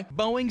sky?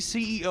 Boeing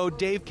CEO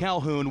Dave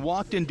Calhoun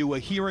walked into a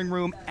hearing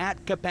room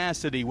at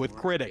capacity with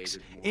critics.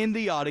 In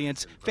the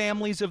audience,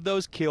 families of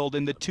those killed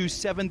in the two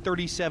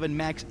 737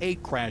 MAX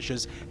 8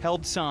 crashes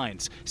held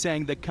signs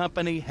saying the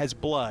company has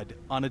blood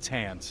on its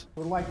hands. I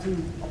would like to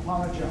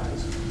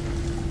apologize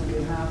on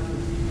behalf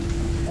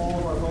of all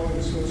of our Boeing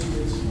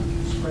associates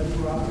spread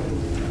throughout the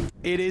world.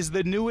 It is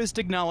the newest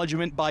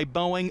acknowledgement by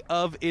Boeing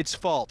of its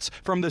faults,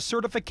 from the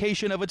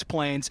certification of its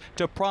planes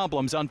to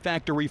problems on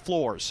factory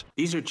floors.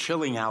 These are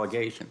chilling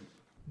allegations.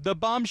 The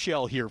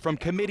bombshell here from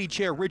committee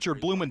chair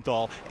Richard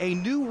Blumenthal, a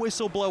new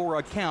whistleblower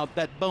account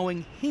that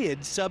Boeing hid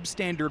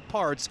substandard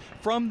parts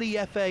from the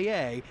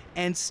FAA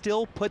and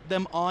still put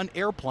them on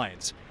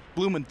airplanes.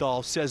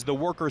 Blumenthal says the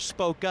worker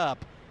spoke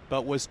up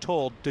but was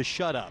told to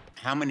shut up.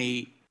 How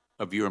many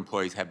of your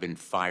employees have been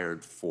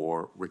fired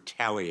for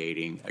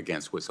retaliating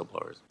against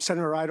whistleblowers?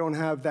 Senator, I don't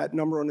have that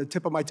number on the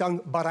tip of my tongue,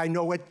 but I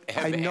know it.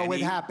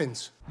 It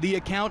happens. The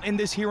account in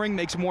this hearing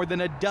makes more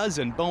than a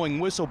dozen Boeing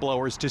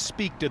whistleblowers to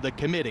speak to the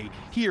committee.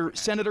 Here,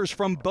 senators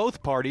from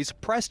both parties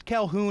pressed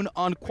Calhoun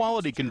on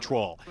quality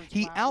control.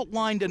 He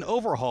outlined an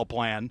overhaul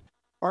plan.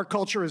 Our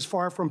culture is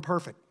far from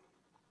perfect,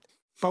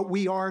 but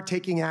we are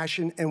taking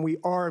action and we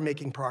are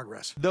making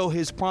progress. Though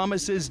his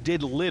promises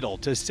did little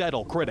to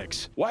settle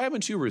critics. Why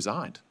haven't you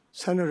resigned?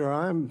 Senator,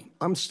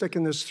 I'm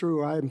sticking this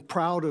through. I'm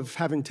proud of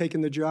having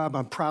taken the job.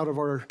 I'm proud of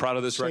our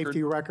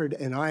safety record,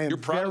 and I am You're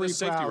proud of this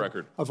safety proud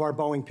record of our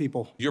Boeing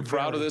people. You're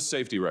proud of this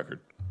safety record.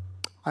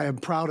 I am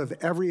proud of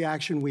every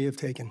action we have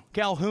taken.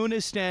 Calhoun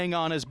is staying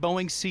on as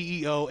Boeing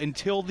CEO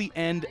until the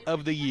end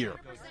of the year.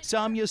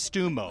 Samya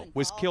Stumo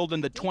was killed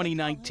in the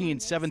 2019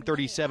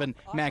 737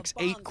 MAX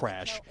 8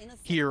 crash.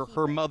 Here,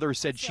 her mother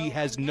said she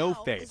has no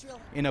faith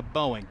in a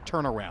Boeing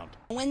turnaround.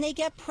 When they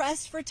get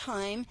pressed for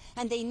time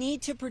and they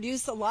need to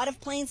produce a lot of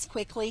planes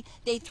quickly,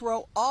 they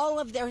throw all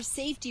of their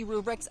safety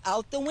rubrics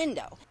out the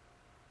window.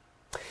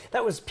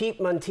 That was Pete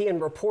Muntean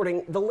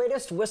reporting. The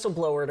latest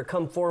whistleblower to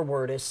come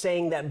forward is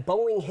saying that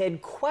Boeing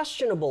hid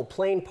questionable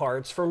plane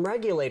parts from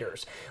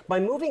regulators by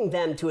moving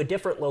them to a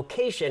different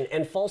location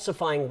and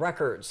falsifying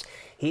records.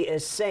 He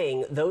is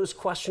saying those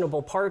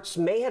questionable parts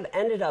may have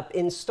ended up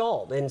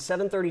installed in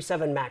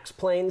 737 MAX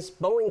planes.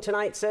 Boeing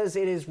tonight says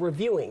it is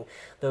reviewing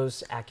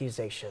those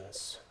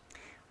accusations.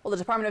 Well, the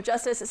Department of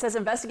Justice says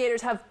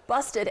investigators have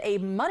busted a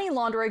money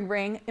laundering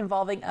ring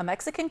involving a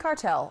Mexican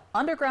cartel,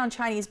 underground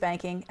Chinese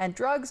banking, and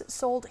drugs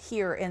sold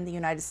here in the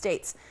United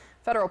States.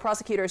 Federal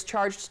prosecutors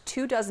charged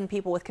 24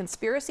 people with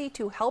conspiracy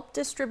to help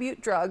distribute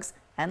drugs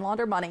and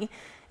launder money.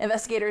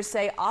 Investigators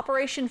say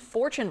Operation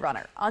Fortune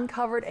Runner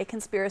uncovered a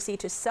conspiracy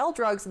to sell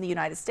drugs in the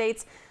United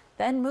States,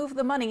 then move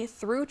the money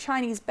through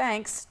Chinese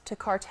banks to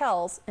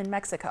cartels in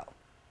Mexico.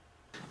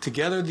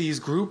 Together,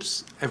 these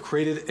groups have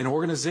created an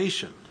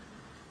organization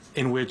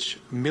in which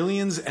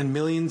millions and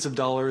millions of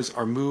dollars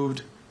are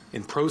moved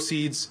in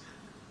proceeds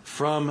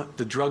from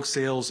the drug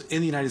sales in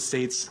the United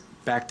States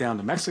back down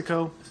to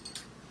Mexico.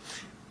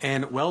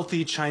 And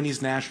wealthy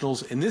Chinese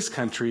nationals in this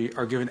country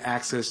are given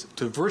access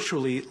to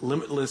virtually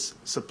limitless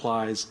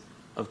supplies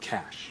of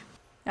cash.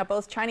 Now,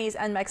 both Chinese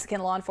and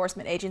Mexican law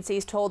enforcement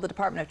agencies told the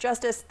Department of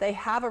Justice they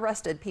have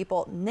arrested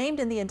people named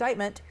in the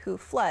indictment who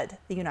fled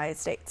the United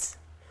States.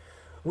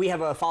 We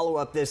have a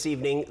follow-up this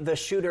evening. The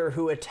shooter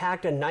who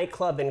attacked a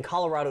nightclub in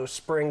Colorado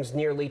Springs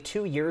nearly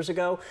 2 years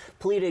ago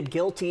pleaded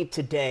guilty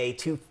today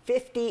to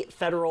 50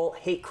 federal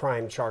hate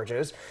crime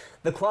charges.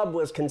 The club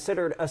was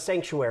considered a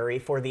sanctuary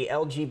for the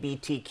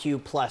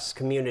LGBTQ+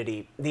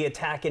 community. The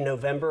attack in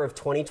November of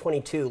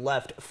 2022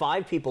 left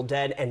 5 people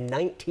dead and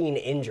 19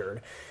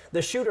 injured.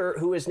 The shooter,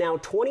 who is now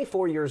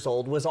 24 years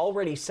old, was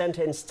already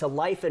sentenced to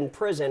life in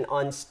prison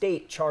on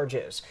state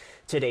charges.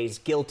 Today's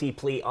guilty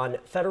plea on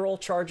federal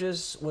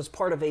charges was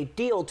part of a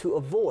deal to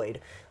avoid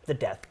the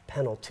death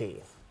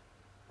penalty.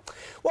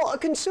 Well, a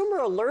consumer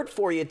alert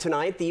for you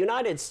tonight. The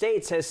United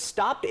States has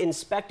stopped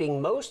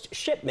inspecting most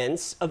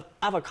shipments of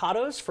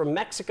avocados from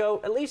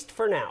Mexico, at least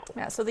for now.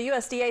 Yeah, so the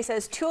USDA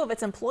says 2 of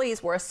its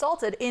employees were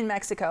assaulted in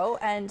Mexico,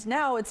 and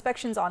now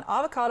inspections on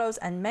avocados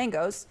and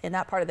mangoes in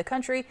that part of the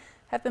country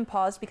have been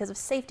paused because of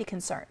safety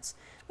concerns.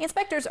 The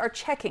inspectors are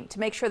checking to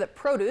make sure that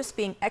produce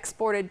being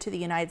exported to the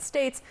United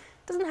States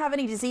doesn't have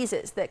any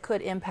diseases that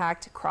could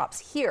impact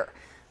crops here.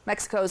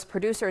 Mexico's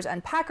Producers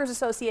and Packers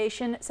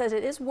Association says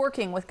it is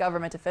working with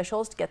government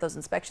officials to get those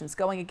inspections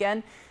going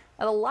again.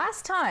 Now, the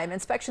last time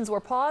inspections were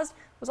paused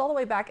was all the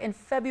way back in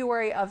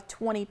February of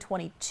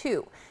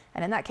 2022.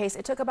 And in that case,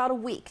 it took about a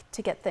week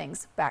to get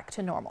things back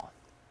to normal.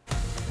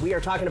 We are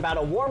talking about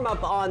a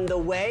warm-up on the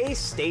way.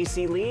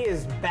 Stacey Lee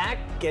is back,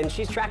 and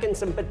she's tracking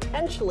some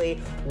potentially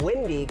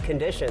windy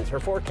conditions. Her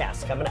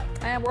forecast coming up.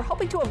 And we're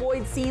hoping to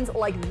avoid scenes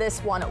like this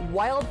one.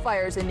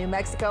 Wildfires in New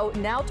Mexico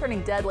now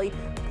turning deadly,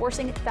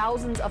 forcing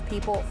thousands of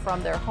people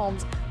from their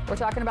homes. We're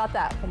talking about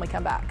that when we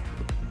come back.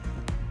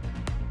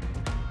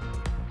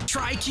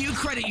 TriQ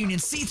Credit Union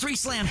C3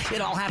 Slam.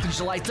 It all happens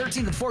July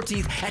 13th and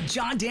 14th at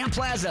John Dan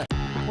Plaza.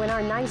 When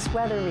our nice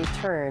weather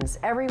returns,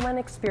 everyone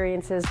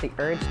experiences the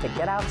urge to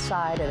get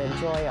outside and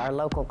enjoy our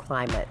local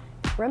climate.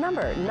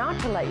 Remember not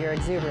to let your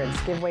exuberance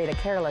give way to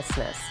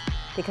carelessness,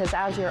 because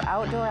as your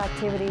outdoor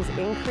activities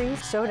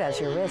increase, so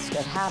does your risk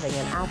of having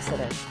an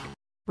accident.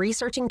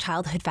 Researching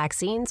childhood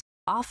vaccines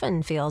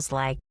often feels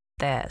like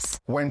this.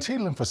 When T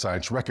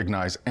lymphocytes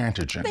recognize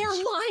antigens, they're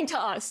lying to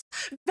us.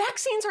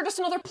 Vaccines are just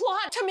another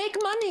plot to make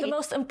money. The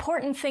most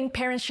important thing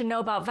parents should know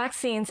about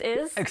vaccines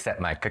is...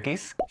 Accept my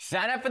cookies.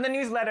 Sign up for the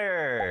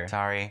newsletter.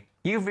 Sorry,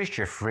 you've reached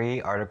your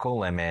free article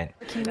limit.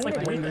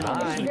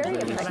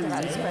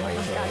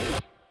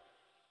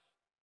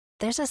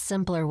 There's a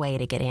simpler way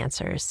to get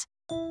answers.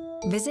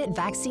 Visit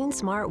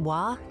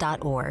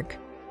vaccinesmartwa.org.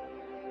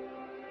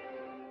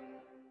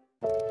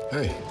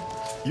 Hey,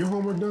 your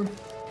homework done?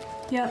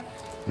 Yep.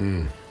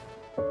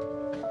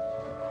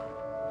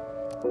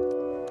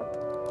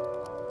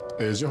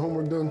 Hey, is your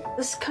homework done?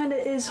 This kind of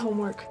is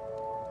homework.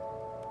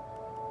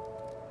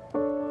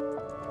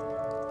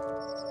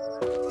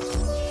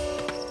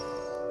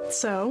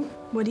 So,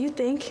 what do you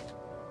think?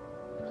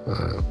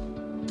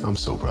 I'm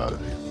so proud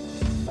of you.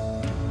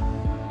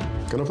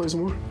 Can I play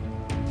some more?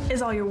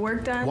 Is all your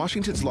work done?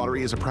 Washington's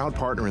Lottery is a proud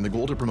partner in the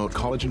goal to promote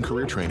college and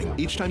career training.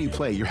 Each time you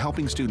play, you're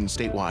helping students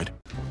statewide.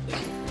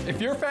 If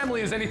your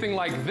family is anything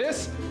like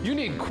this, you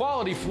need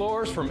quality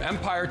floors from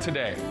Empire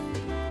today.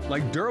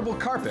 Like durable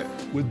carpet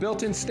with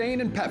built-in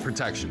stain and pet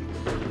protection.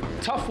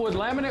 Tough wood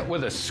laminate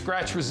with a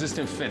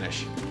scratch-resistant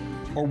finish.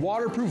 Or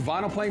waterproof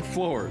vinyl plank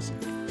floors.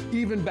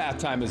 Even bath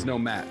time is no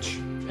match.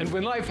 And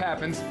when life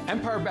happens,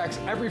 Empire backs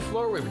every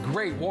floor with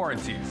great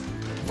warranties.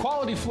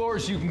 Quality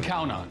floors you can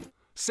count on.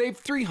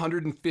 Save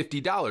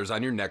 $350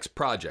 on your next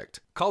project.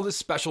 Call this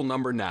special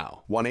number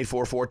now.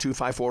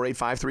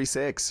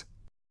 1-844-254-8536.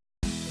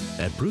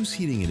 At Bruce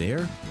Heating and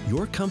Air,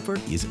 your comfort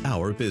is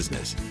our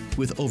business.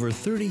 With over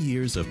 30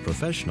 years of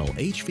professional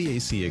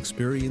HVAC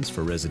experience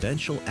for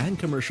residential and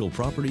commercial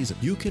properties,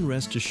 you can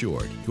rest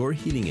assured your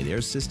heating and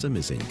air system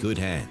is in good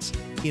hands.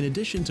 In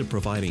addition to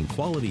providing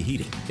quality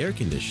heating, air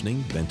conditioning,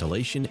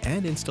 ventilation,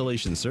 and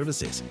installation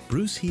services,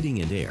 Bruce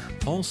Heating and Air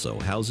also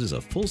houses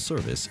a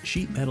full-service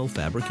sheet metal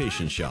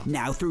fabrication shop.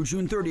 Now through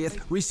June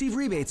 30th, receive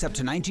rebates up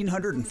to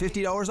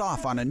 $1,950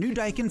 off on a new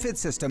Daikin Fit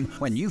system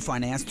when you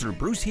finance through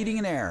Bruce Heating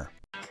and Air.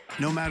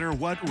 No matter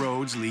what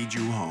roads lead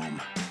you home,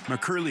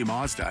 McCurley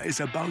Mazda is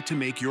about to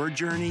make your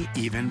journey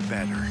even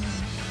better.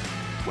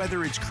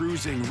 Whether it's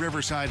cruising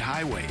riverside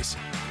highways,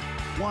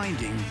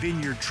 winding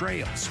vineyard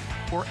trails,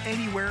 or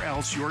anywhere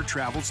else your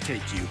travels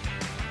take you,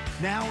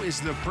 now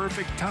is the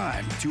perfect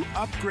time to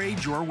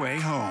upgrade your way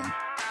home.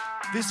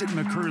 Visit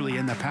McCurley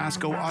in the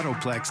Pasco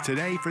Autoplex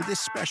today for this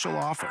special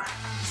offer.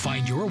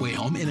 Find your way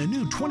home in a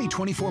new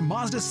 2024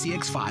 Mazda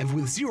CX-5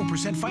 with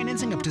 0%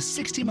 financing up to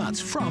 60 months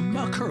from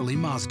McCurley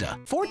Mazda.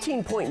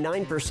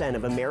 14.9%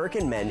 of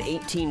American men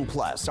 18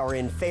 plus are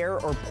in fair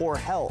or poor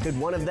health. Could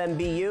one of them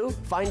be you?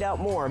 Find out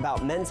more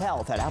about men's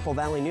health at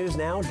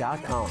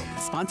AppleValleyNewsNow.com.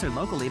 Sponsored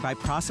locally by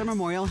Prosser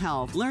Memorial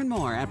Health. Learn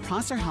more at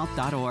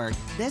prosserhealth.org.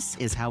 This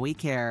is how we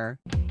care.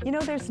 You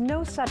know, there's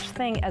no such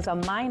thing as a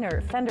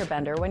minor fender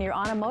bender when you're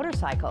on a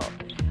motorcycle.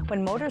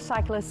 When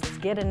motorcyclists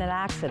get in an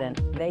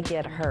accident, they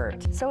get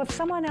hurt. So if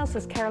someone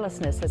else's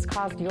carelessness has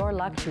caused your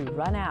luck to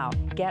run out,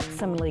 get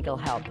some legal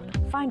help.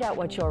 Find out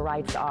what your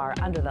rights are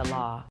under the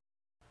law.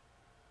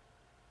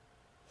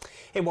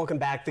 Hey, welcome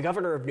back. The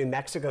governor of New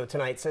Mexico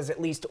tonight says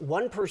at least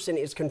one person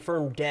is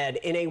confirmed dead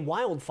in a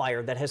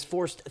wildfire that has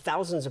forced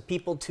thousands of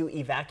people to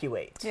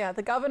evacuate. Yeah,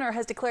 the governor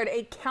has declared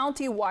a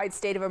county-wide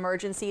state of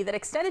emergency that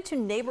extended to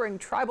neighboring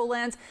tribal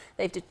lands.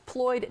 They've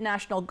deployed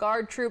National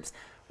Guard troops.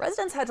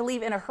 Residents had to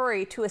leave in a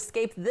hurry to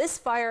escape this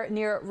fire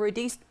near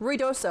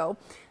Ruidoso.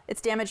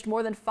 It's damaged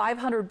more than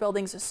 500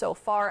 buildings so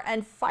far,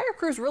 and fire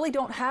crews really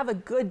don't have a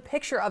good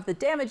picture of the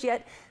damage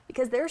yet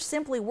because they're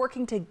simply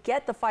working to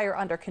get the fire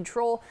under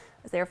control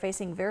as they're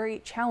facing very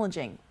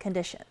challenging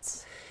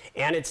conditions.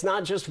 And it's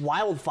not just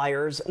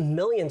wildfires.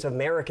 Millions of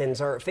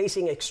Americans are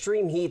facing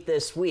extreme heat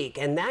this week,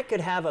 and that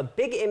could have a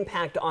big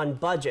impact on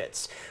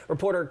budgets.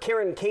 Reporter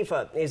Karen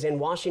Kafa is in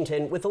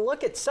Washington with a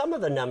look at some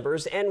of the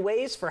numbers and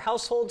ways for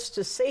households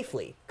to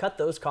safely cut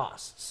those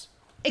costs.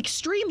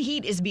 Extreme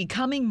heat is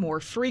becoming more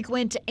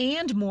frequent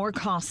and more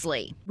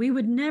costly. We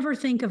would never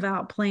think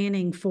about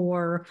planning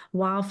for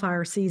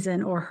wildfire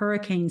season or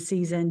hurricane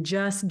season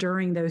just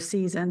during those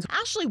seasons.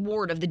 Ashley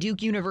Ward of the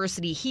Duke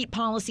University Heat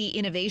Policy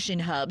Innovation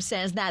Hub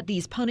says that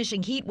these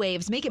punishing heat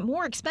waves make it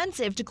more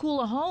expensive to cool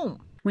a home.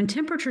 When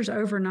temperatures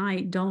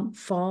overnight don't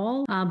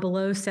fall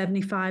below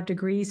 75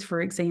 degrees,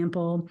 for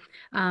example,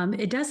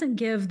 it doesn't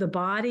give the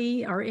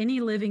body or any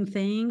living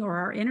thing or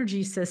our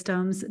energy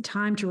systems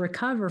time to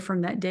recover from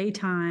that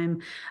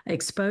daytime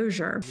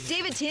exposure.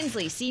 David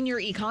Tinsley, senior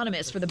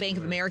economist for the Bank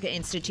of America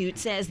Institute,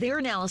 says their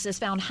analysis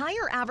found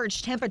higher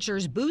average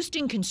temperatures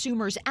boosting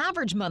consumers'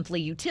 average monthly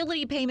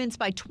utility payments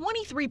by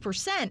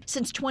 23%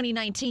 since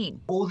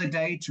 2019. All the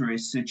data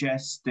is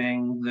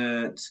suggesting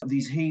that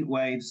these heat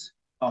waves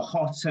are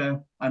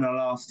hotter and are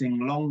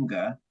lasting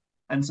longer.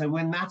 And so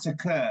when that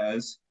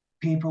occurs,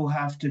 people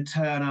have to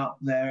turn up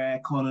their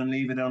aircon and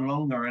leave it on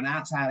longer, and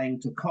that's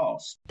adding to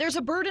cost. There's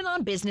a burden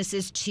on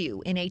businesses,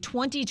 too. In a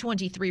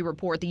 2023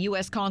 report, the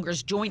U.S.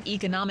 Congress Joint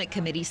Economic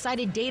Committee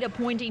cited data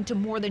pointing to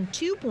more than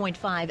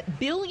 2.5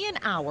 billion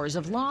hours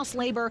of lost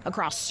labor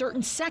across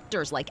certain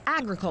sectors like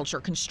agriculture,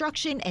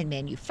 construction, and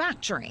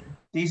manufacturing.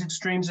 These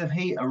extremes of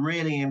heat are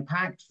really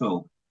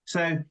impactful.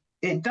 So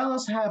it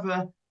does have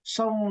a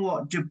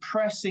somewhat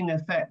depressing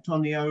effect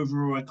on the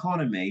overall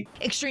economy.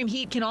 Extreme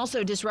heat can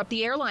also disrupt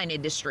the airline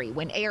industry.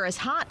 When air is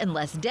hot and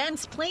less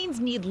dense, planes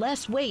need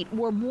less weight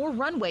or more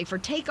runway for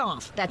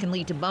takeoff. That can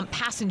lead to bumped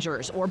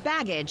passengers or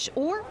baggage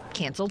or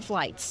canceled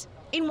flights.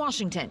 In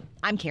Washington,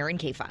 I'm Karen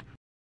Kafa.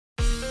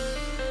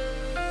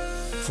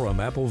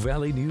 From Apple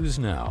Valley News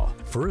Now,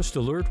 First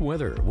Alert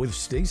Weather with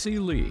Stacy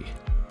Lee.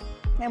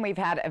 And we've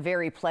had a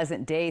very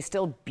pleasant day.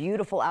 Still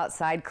beautiful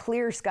outside.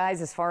 Clear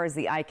skies as far as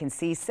the eye can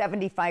see.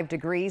 75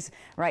 degrees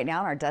right now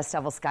on our Dust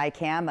Devil Sky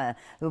Cam.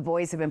 The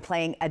boys have been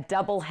playing a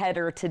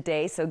doubleheader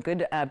today, so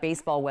good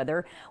baseball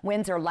weather.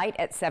 Winds are light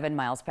at 7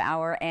 miles per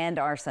hour, and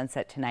our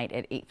sunset tonight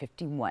at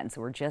 8:51.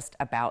 So we're just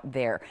about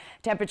there.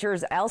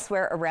 Temperatures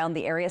elsewhere around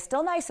the area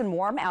still nice and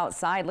warm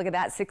outside. Look at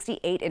that,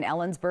 68 in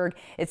Ellensburg.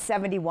 It's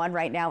 71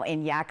 right now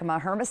in Yakima.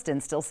 Hermiston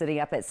still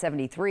sitting up at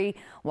 73.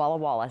 Walla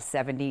Walla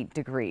 70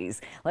 degrees.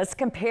 Let's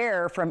compare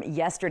from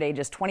yesterday,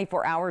 just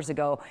 24 hours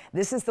ago.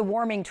 This is the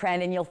warming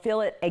trend, and you'll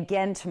feel it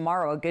again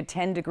tomorrow. A good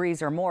 10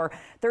 degrees or more.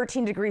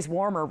 13 degrees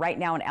warmer right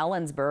now in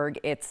Ellensburg.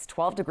 It's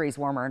 12 degrees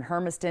warmer in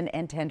Hermiston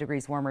and 10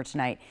 degrees warmer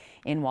tonight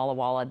in Walla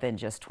Walla than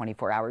just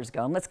 24 hours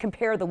ago. And let's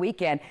compare the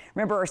weekend.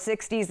 Remember our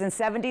 60s and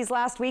 70s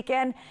last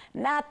weekend?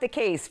 Not the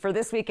case. For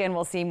this weekend,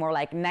 we'll see more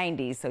like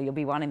 90s. So you'll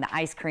be wanting the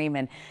ice cream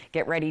and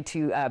get ready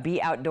to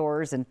be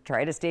outdoors and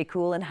try to stay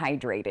cool and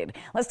hydrated.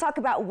 Let's talk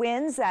about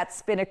winds.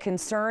 That's been a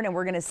concern, and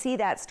we're going to see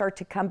that start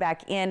to come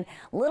back in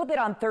a little bit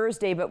on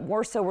Thursday, but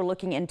more so we're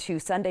looking into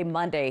Sunday,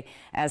 Monday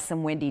as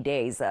some windy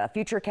days.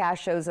 Futurecast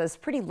shows us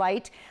pretty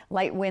light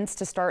winds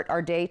to start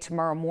our day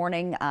tomorrow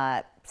morning.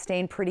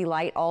 Staying pretty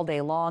light all day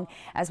long.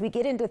 As we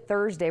get into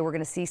Thursday, we're going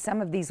to see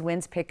some of these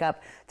winds pick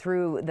up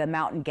through the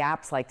mountain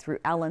gaps, like through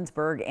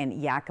Ellensburg and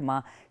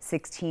Yakima,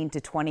 16 to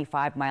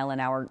 25 mile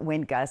an hour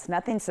wind gusts.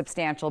 Nothing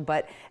substantial,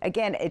 but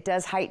again, it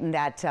does heighten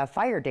that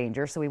fire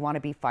danger, so we want to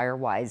be fire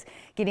wise.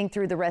 Getting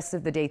through the rest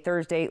of the day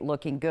Thursday,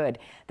 looking good.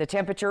 The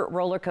temperature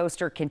roller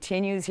coaster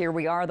continues. Here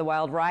we are, the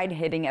wild ride,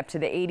 hitting up to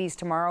the 80s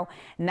tomorrow,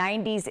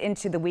 90s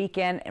into the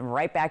weekend, and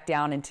right back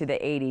down into the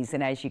 80s.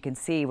 And as you can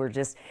see, we're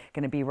just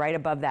going to be right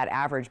above that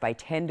average by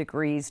 10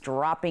 degrees,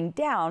 dropping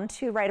down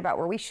to right about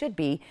where we should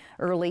be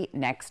early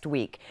next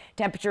week.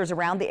 Temperatures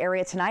around the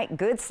area tonight,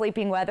 good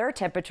sleeping weather.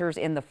 Temperatures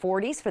in the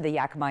 40s for the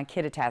Yakima and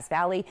Kittitas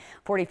Valley,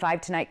 45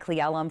 tonight Cle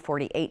Elum,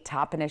 48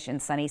 Toppenish and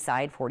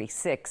Sunnyside,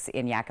 46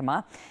 in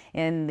Yakima.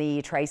 In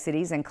the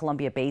Tri-Cities and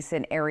Columbia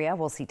Basin area,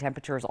 we'll see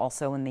temperatures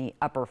also in the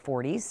upper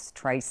 40s.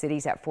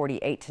 Tri-Cities at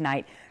 48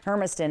 tonight,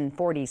 Hermiston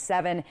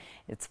 47.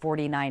 It's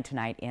 49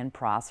 tonight in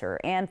Prosser.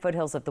 And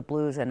Foothills of the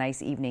Blues, a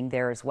nice evening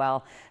there as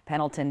well.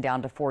 Pendleton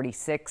down to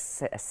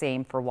 46,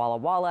 same for Walla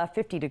Walla,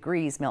 50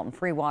 degrees, Milton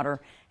Freewater,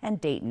 and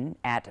Dayton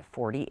at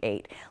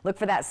 48. Look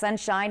for that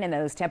sunshine and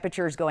those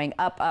temperatures going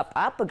up,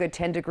 a good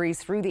 10 degrees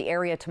through the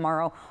area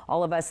tomorrow.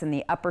 All of us in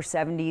the upper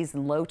 70s,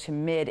 low to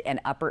mid and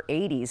upper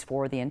 80s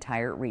for the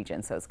entire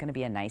region. So it's going to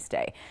be a nice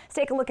day. Let's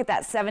take a look at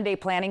that 7-day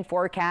planning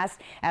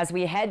forecast as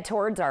we head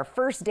towards our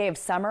first day of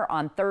summer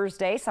on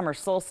Thursday, summer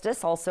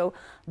solstice, also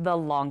the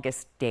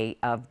longest day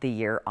of the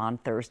year on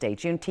Thursday.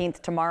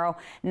 Juneteenth tomorrow,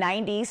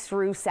 90s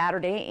through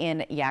Saturday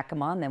in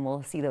Yakima, and then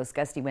we'll see those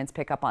gusty winds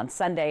pick up on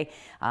Sunday.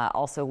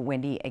 Also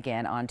windy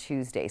again on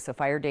Tuesday. So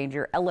fire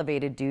danger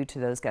elevated due to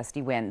those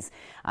gusty winds.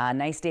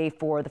 Nice day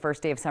for the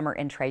first day of summer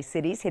in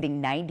Tri-Cities,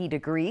 hitting 90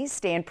 degrees,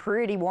 staying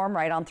pretty warm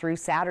right on through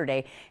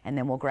Saturday, and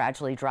then we'll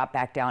gradually drop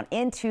back down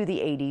into the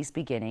 80s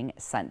beginning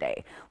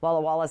Sunday.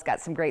 Walla Walla's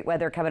got some great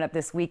weather coming up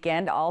this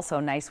weekend. Also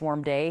nice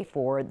warm day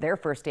for their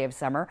first day of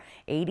summer,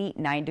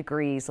 89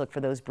 degrees. Look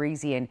for those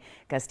breezy and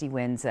gusty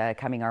winds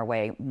coming our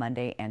way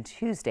Monday and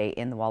Tuesday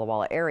in the Walla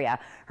Walla area.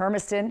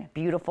 Hermiston,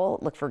 beautiful.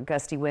 Look for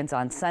gusty winds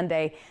on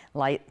Sunday.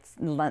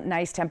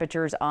 Nice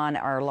temperatures on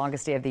our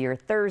longest day of the year,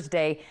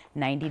 Thursday,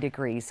 90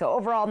 degrees. So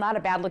overall, not a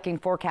bad looking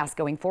forecast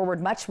going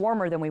forward. Much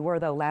warmer than we were,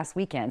 though, last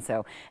weekend.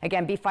 So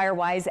again, be fire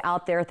wise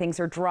out there. Things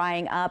are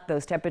drying up.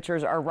 Those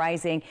temperatures are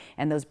rising,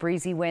 and those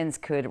breezy winds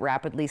could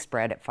rapidly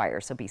spread fire.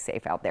 So be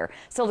safe out there.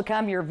 Still to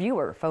come, your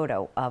viewer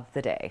photo of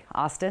the day.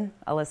 Austin,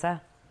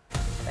 Alyssa.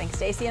 Thanks,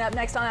 Stacey. And up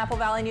next on Apple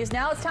Valley News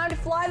Now, it's time to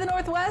fly the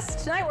Northwest.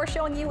 Tonight, we're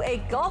showing you a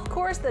golf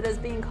course that is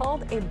being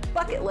called a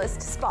bucket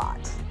list spot.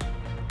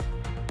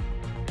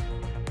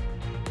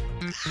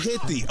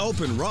 Hit the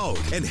open road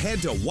and head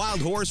to Wild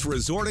Horse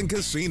Resort and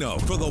Casino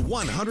for the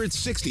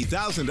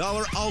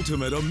 $160,000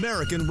 ultimate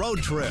American road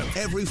trip.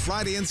 Every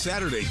Friday and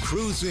Saturday,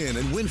 cruise in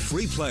and win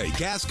free play,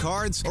 gas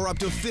cards, or up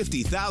to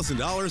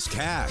 $50,000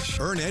 cash.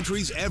 Earn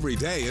entries every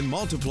day and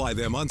multiply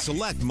them on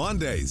select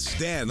Mondays.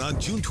 Then on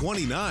June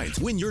 29th,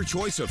 win your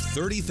choice of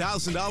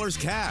 $30,000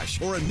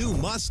 cash or a new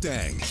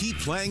Mustang. Keep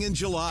playing in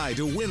July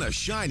to win a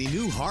shiny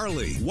new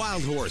Harley.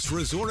 Wild Horse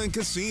Resort and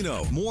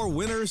Casino. More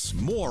winners,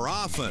 more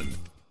often.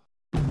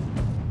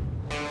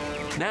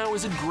 Now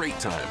is a great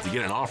time to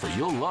get an offer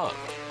you'll love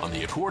on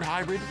the Accord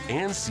Hybrid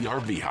and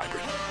CR-V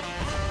Hybrid.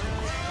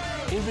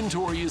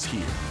 Inventory is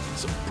here,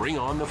 so bring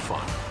on the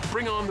fun.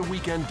 Bring on the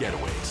weekend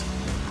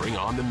getaways. Bring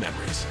on the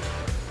memories.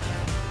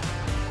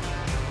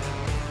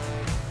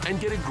 And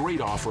get a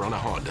great offer on a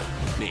Honda,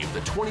 named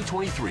the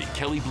 2023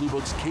 Kelley Blue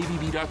Book's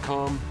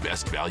KBB.com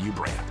Best Value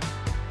Brand.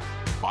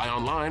 Buy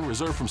online,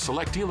 reserve from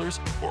select dealers,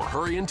 or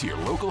hurry into your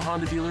local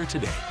Honda dealer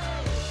today.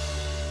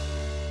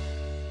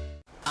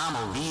 I'm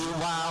a real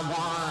wild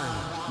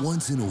one.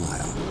 Once in a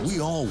while, we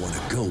all want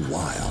to go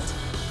wild.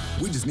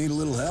 We just need a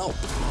little help.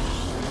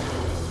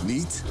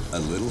 Meet a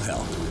little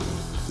help.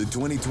 The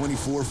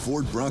 2024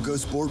 Ford Bronco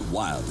Sport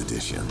Wild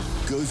Edition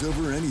goes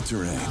over any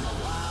terrain,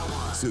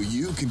 so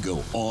you can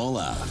go all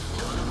out.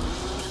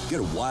 Get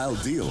a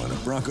wild deal on a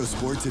Bronco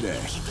Sport today.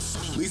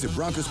 Lease a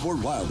Bronco Sport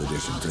Wild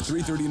Edition for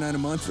 $339 a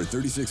month for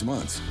 36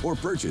 months, or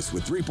purchase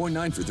with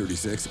 $3.9 for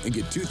 36 and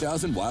get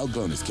 $2,000 wild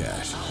bonus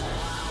cash.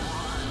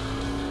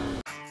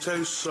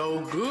 Tastes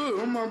so good.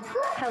 Oh my God.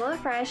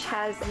 HelloFresh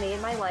has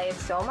made my life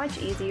so much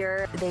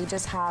easier. They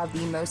just have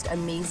the most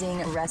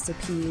amazing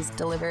recipes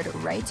delivered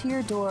right to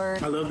your door.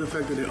 I love the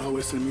fact that they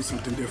always send me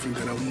something different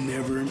that I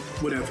never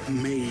would have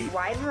made.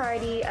 Wide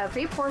variety of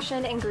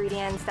pre-portioned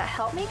ingredients that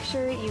help make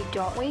sure you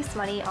don't waste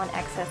money on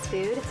excess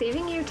food,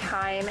 saving you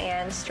time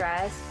and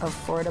stress.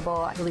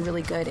 Affordable, really,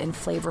 really good and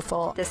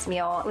flavorful. This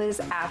meal was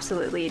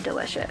absolutely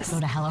delicious. Go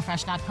to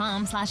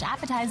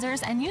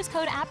HelloFresh.com/appetizers and use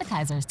code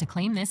appetizers to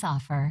claim this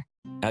offer.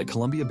 At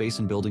Columbia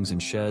Basin Buildings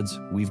and Sheds,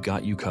 we've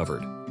got you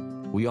covered.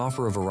 We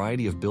offer a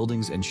variety of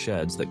buildings and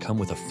sheds that come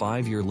with a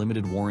 5-year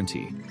limited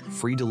warranty,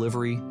 free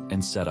delivery,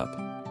 and setup.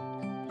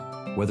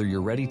 Whether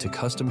you're ready to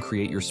custom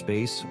create your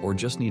space or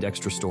just need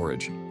extra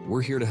storage,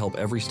 we're here to help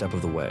every step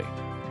of the way.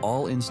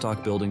 All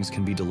in-stock buildings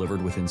can be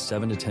delivered within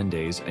 7 to 10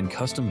 days and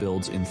custom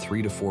builds in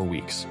 3 to 4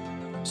 weeks.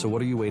 So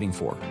what are you waiting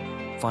for?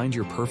 Find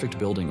your perfect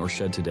building or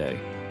shed today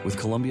with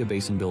Columbia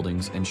Basin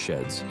Buildings and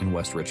Sheds in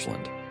West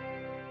Richland.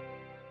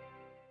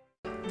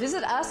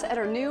 Visit us at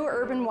our new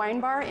urban wine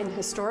bar in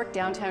historic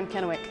downtown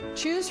Kennewick.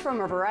 Choose from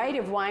a variety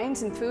of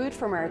wines and food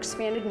from our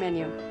expanded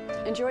menu.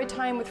 Enjoy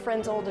time with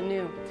friends old and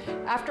new.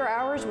 After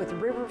hours with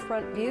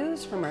riverfront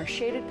views from our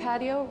shaded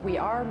patio, we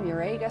are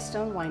Murray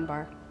Gaston Wine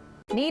Bar.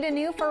 Need a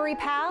new furry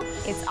pal?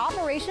 It's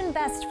Operation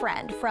Best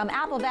Friend from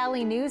Apple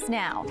Valley News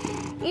Now.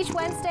 Each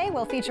Wednesday,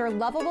 we'll feature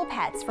lovable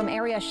pets from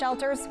area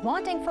shelters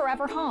wanting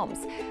forever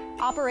homes.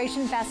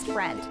 Operation Best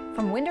Friend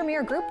from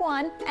Windermere Group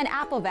 1 and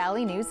Apple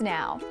Valley News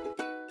Now.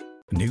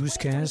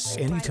 Newscasts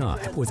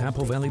anytime with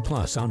Apple Valley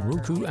Plus on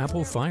Roku,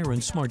 Apple Fire,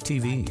 and smart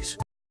TVs.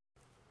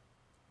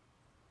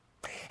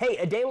 Hey,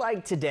 a day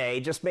like today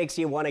just makes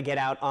you want to get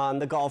out on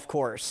the golf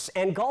course.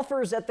 And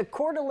golfers at the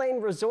Coeur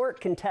d'Alene Resort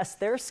can test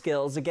their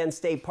skills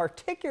against a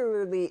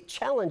particularly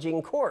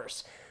challenging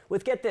course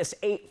with, get this,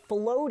 a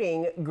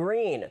floating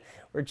green.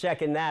 We're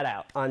checking that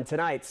out on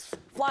tonight's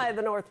Fly of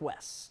the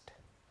Northwest.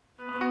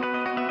 Coeur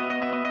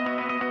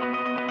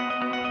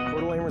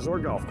d'Alene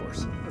Resort Golf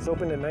Course. It was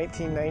opened in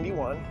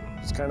 1991.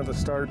 It's kind of the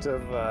start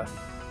of,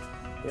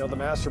 the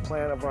master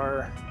plan of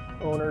our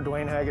owner,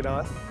 Dwayne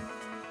Hagedon.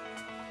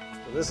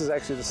 So this is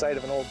actually the site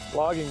of an old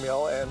logging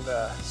mill, and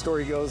the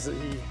story goes that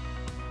he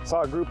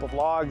saw a group of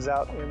logs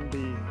out in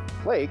the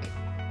lake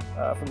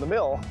from the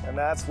mill, and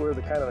that's where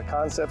the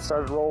concept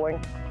started rolling,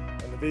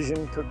 and the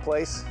vision took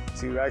place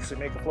to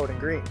actually make a floating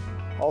green.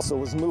 Also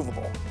was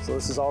movable, so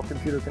this is all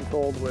computer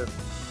controlled with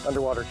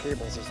underwater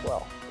cables as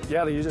well.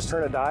 Yeah, you just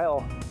turn a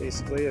dial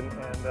basically, and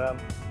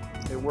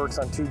it works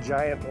on 2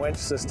 giant winch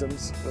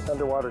systems with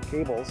underwater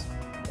cables,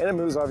 and it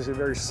moves obviously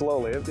very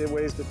slowly. It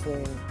weighs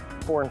between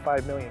 4 and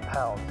 5 million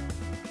pounds.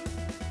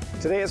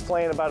 Today it's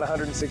playing about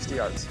 160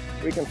 yards.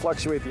 We can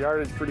fluctuate the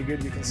yardage pretty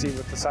good, you can see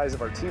with the size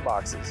of our tee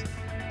boxes.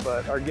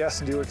 But our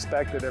guests do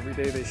expect that every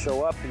day they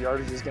show up, the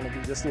yardage is going to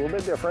be just a little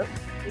bit different.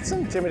 It's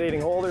an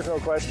intimidating hole, there's no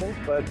question,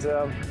 but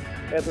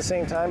at the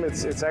same time,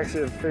 it's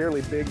actually a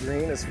fairly big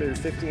green. There's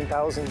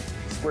 15,000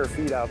 square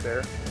feet out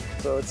there.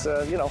 So it's,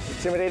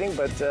 intimidating,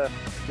 but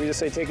we just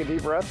say take a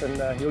deep breath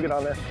and you'll get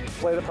on there.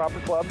 Play the proper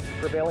club.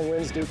 Prevailing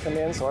winds do come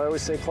in, so I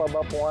always say club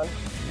up 1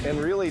 and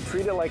really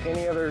treat it like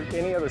any other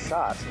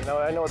shot.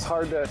 I know it's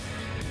hard to,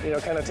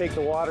 kind of take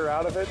the water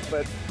out of it,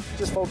 but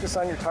just focus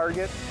on your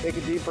target, take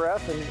a deep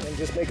breath, and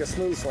just make a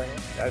smooth swing.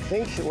 I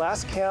think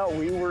last count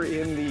we were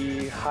in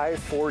the high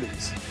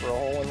 40s for a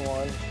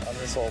hole-in-one on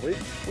this hole.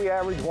 We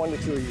average 1 to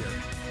 2 a year.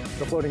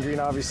 The floating green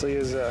obviously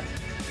is a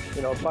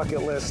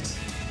bucket list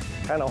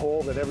kind of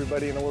hole that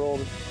everybody in the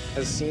world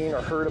has seen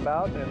or heard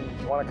about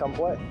and want to come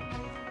play.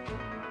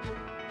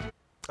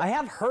 I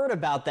have heard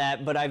about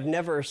that, but I've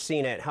never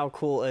seen it. How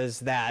cool is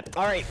that?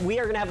 All right, we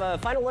are going to have a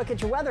final look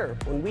at your weather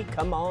when we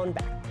come on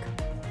back.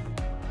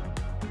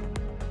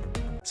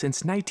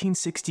 Since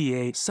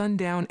 1968,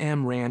 Sundown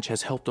M Ranch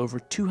has helped over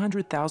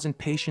 200,000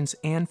 patients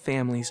and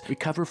families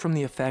recover from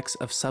the effects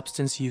of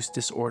substance use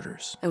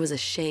disorders. I was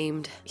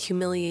ashamed,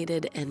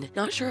 humiliated, and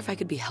not sure if I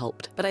could be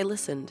helped, but I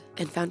listened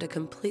and found a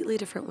completely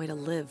different way to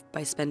live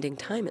by spending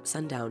time at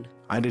Sundown.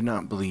 I did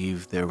not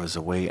believe there was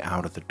a way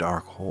out of the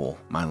dark hole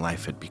my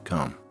life had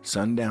become.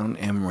 Sundown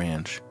M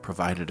Ranch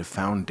provided a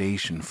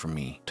foundation for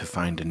me to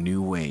find a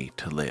new way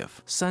to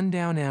live.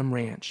 Sundown M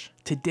Ranch.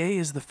 Today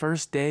is the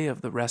first day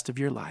of the rest of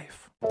your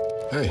life.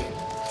 Hey,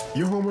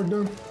 your homework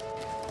done?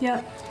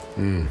 Yep.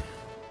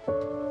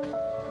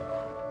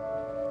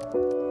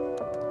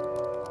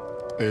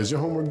 Hey, is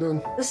your homework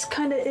done? This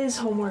kind of is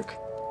homework.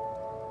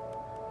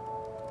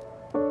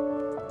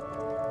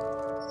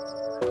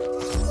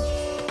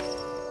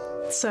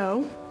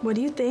 So, what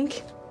do you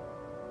think?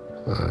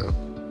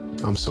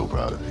 I'm so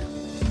proud of you.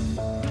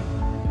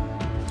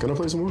 Can I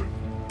play some more?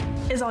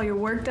 Is all your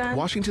work done?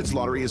 Washington's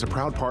Lottery is a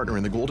proud partner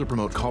in the goal to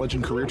promote college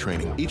and career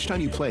training. Each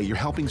time you play, you're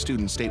helping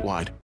students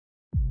statewide.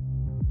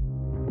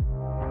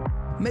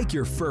 Make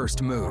your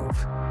first move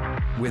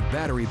with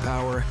battery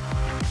power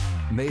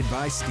made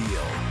by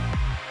Steel.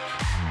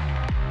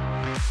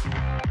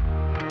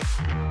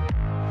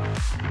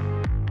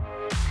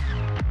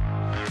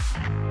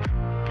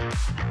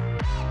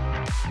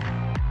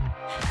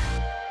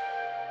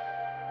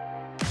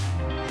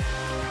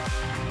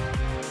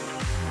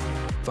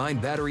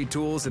 Find battery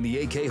tools in the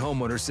AK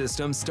homeowner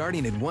system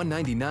starting at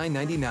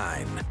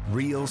 $199.99.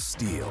 Real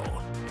Steel.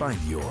 Find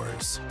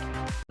yours.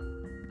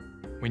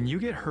 When you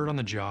get hurt on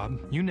the job,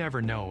 you never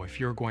know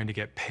if you're going to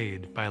get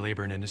paid by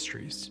Labor and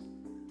Industries.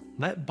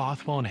 Let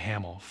Bothwell and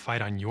Hamill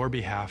fight on your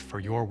behalf for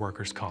your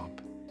workers'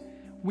 comp.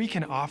 We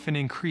can often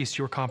increase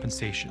your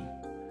compensation.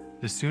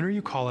 The sooner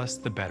you call us,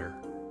 the better.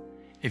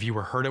 If you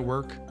were hurt at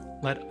work,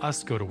 let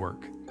us go to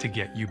work to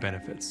get you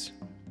benefits.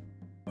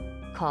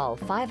 Call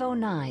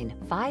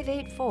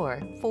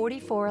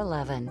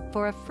 509-584-4411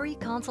 for a free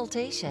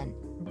consultation.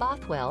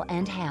 Bothwell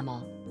and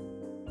Hamill.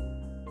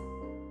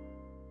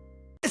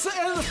 It's the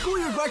end of the school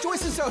year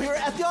graduation sale here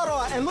at the Auto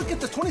Lot, and look at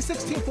this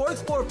 2016 Ford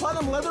Explorer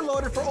Platinum Leather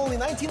Loaded for only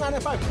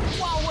 $19.95.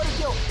 Wow, what a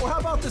deal! Or how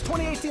about this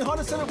 2018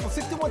 Honda Civic for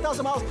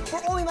 61,000 miles for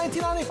only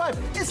 $19.95?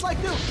 It's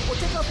like new. Or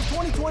check out the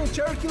 2020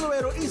 Cherokee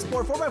Laredo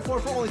eSport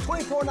 4x4 for only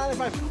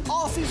 $24.95.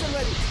 All season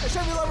ready. And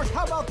Chevy lovers,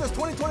 how about this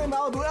 2020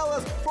 Malibu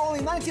LS for only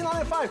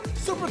 $19.95?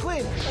 Super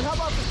clean. And how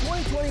about this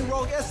 2020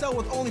 Rogue SL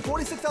with only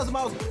 46,000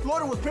 miles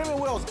loaded with premium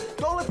wheels?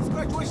 Don't let this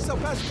graduation sale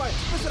pass you by.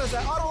 Visit us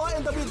at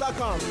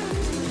AutolotNW.com.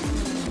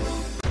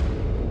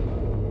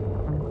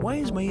 Why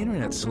is my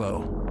internet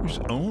slow? There's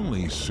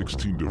only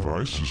 16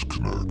 devices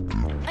connected.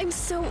 I'm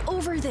so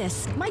over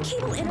this. My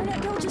cable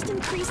internet bill just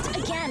increased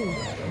again.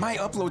 My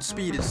upload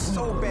speed is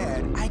so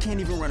bad, I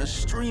can't even run a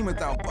stream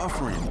without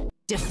buffering.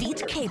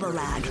 Defeat cable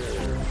lag.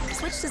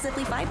 Switch to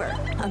Ziply Fiber,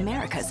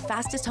 America's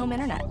fastest home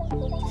internet.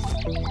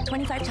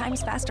 25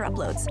 times faster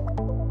uploads.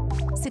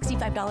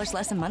 $65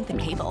 less a month in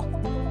cable.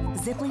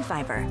 Ziply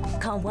Fiber.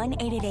 Call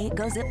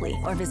 1-888-GO-ZIPLY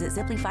or visit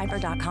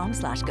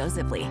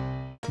ziplyfiber.com/GoZiply.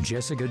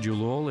 Jessica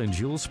Jalol and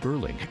Jules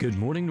Sperling. Good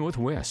Morning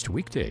Northwest,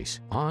 weekdays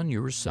on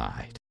your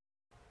side.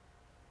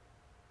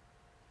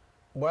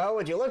 Well,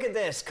 would you look at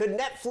this? Could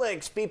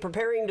Netflix be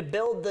preparing to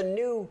build the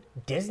new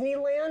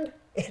Disneyland?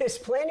 It is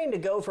planning to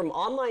go from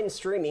online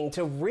streaming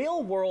to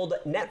real-world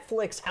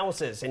Netflix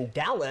houses in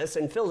Dallas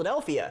and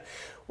Philadelphia,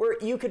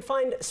 where you could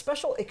find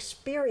special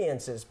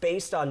experiences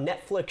based on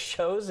Netflix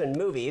shows and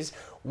movies.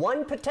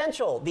 One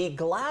potential, the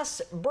Glass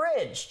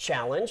Bridge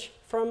Challenge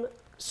from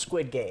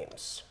Squid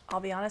Games. I'll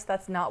be honest,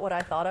 that's not what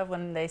I thought of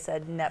when they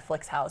said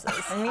Netflix houses.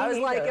 I was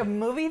like, a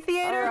movie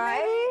theater,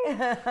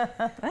 right?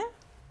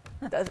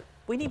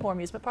 We need more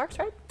amusement parks,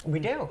 right? We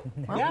do.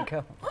 There you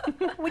go.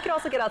 We can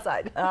also get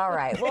outside. All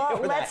right. Well,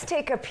 let's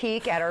take a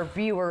peek at our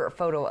viewer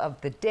photo of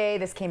the day.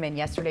 This came in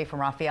yesterday from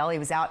Raphael. He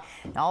was out,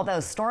 and all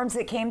those storms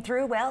that came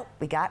through, well,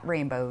 we got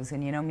rainbows.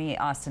 And you know me,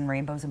 Austin,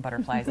 rainbows and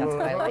butterflies. That's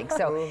what I like.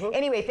 So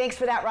anyway, thanks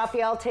for that,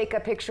 Raphael. Take a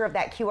picture of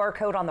that QR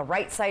code on the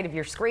right side of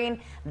your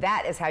screen.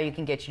 That is how you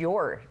can get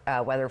your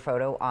weather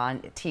photo on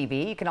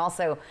TV. You can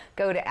also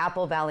go to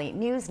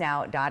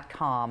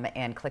applevalleyNewsNow.com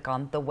and click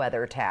on the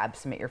weather tab.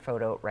 Submit your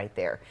photo right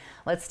there.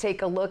 Let's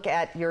take a look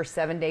at your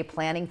 7-day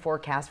planning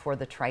forecast for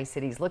the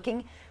Tri-Cities.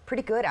 Looking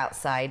pretty good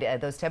outside.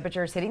 Those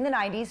temperatures hitting the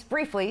 90s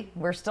briefly.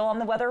 We're still on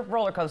the weather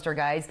roller coaster,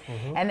 guys.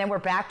 And then we're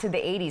back to the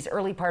 80s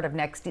early part of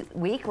next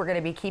week. We're going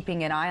to be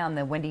keeping an eye on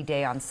the windy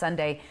day on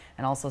Sunday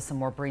and also some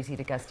more breezy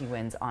to gusty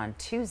winds on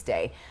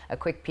Tuesday. A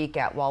quick peek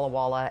at Walla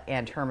Walla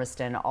and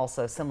Hermiston,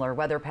 also similar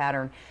weather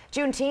pattern.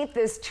 Juneteenth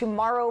is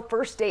tomorrow,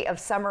 first day of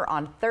summer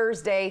on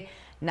Thursday.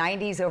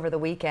 90s over the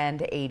weekend,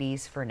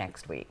 80s for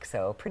next week.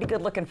 So pretty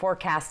good looking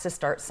forecast to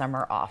start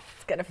summer off.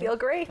 It's gonna feel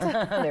great.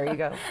 There you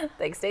go.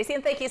 Thanks, Stacey,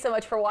 and thank you so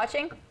much for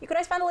watching. You can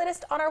always find the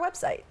latest on our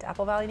website,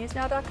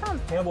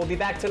 applevalleyNewsNow.com. And we'll be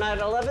back tonight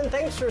at 11.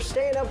 Thanks for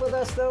staying up with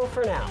us, though,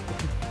 for now.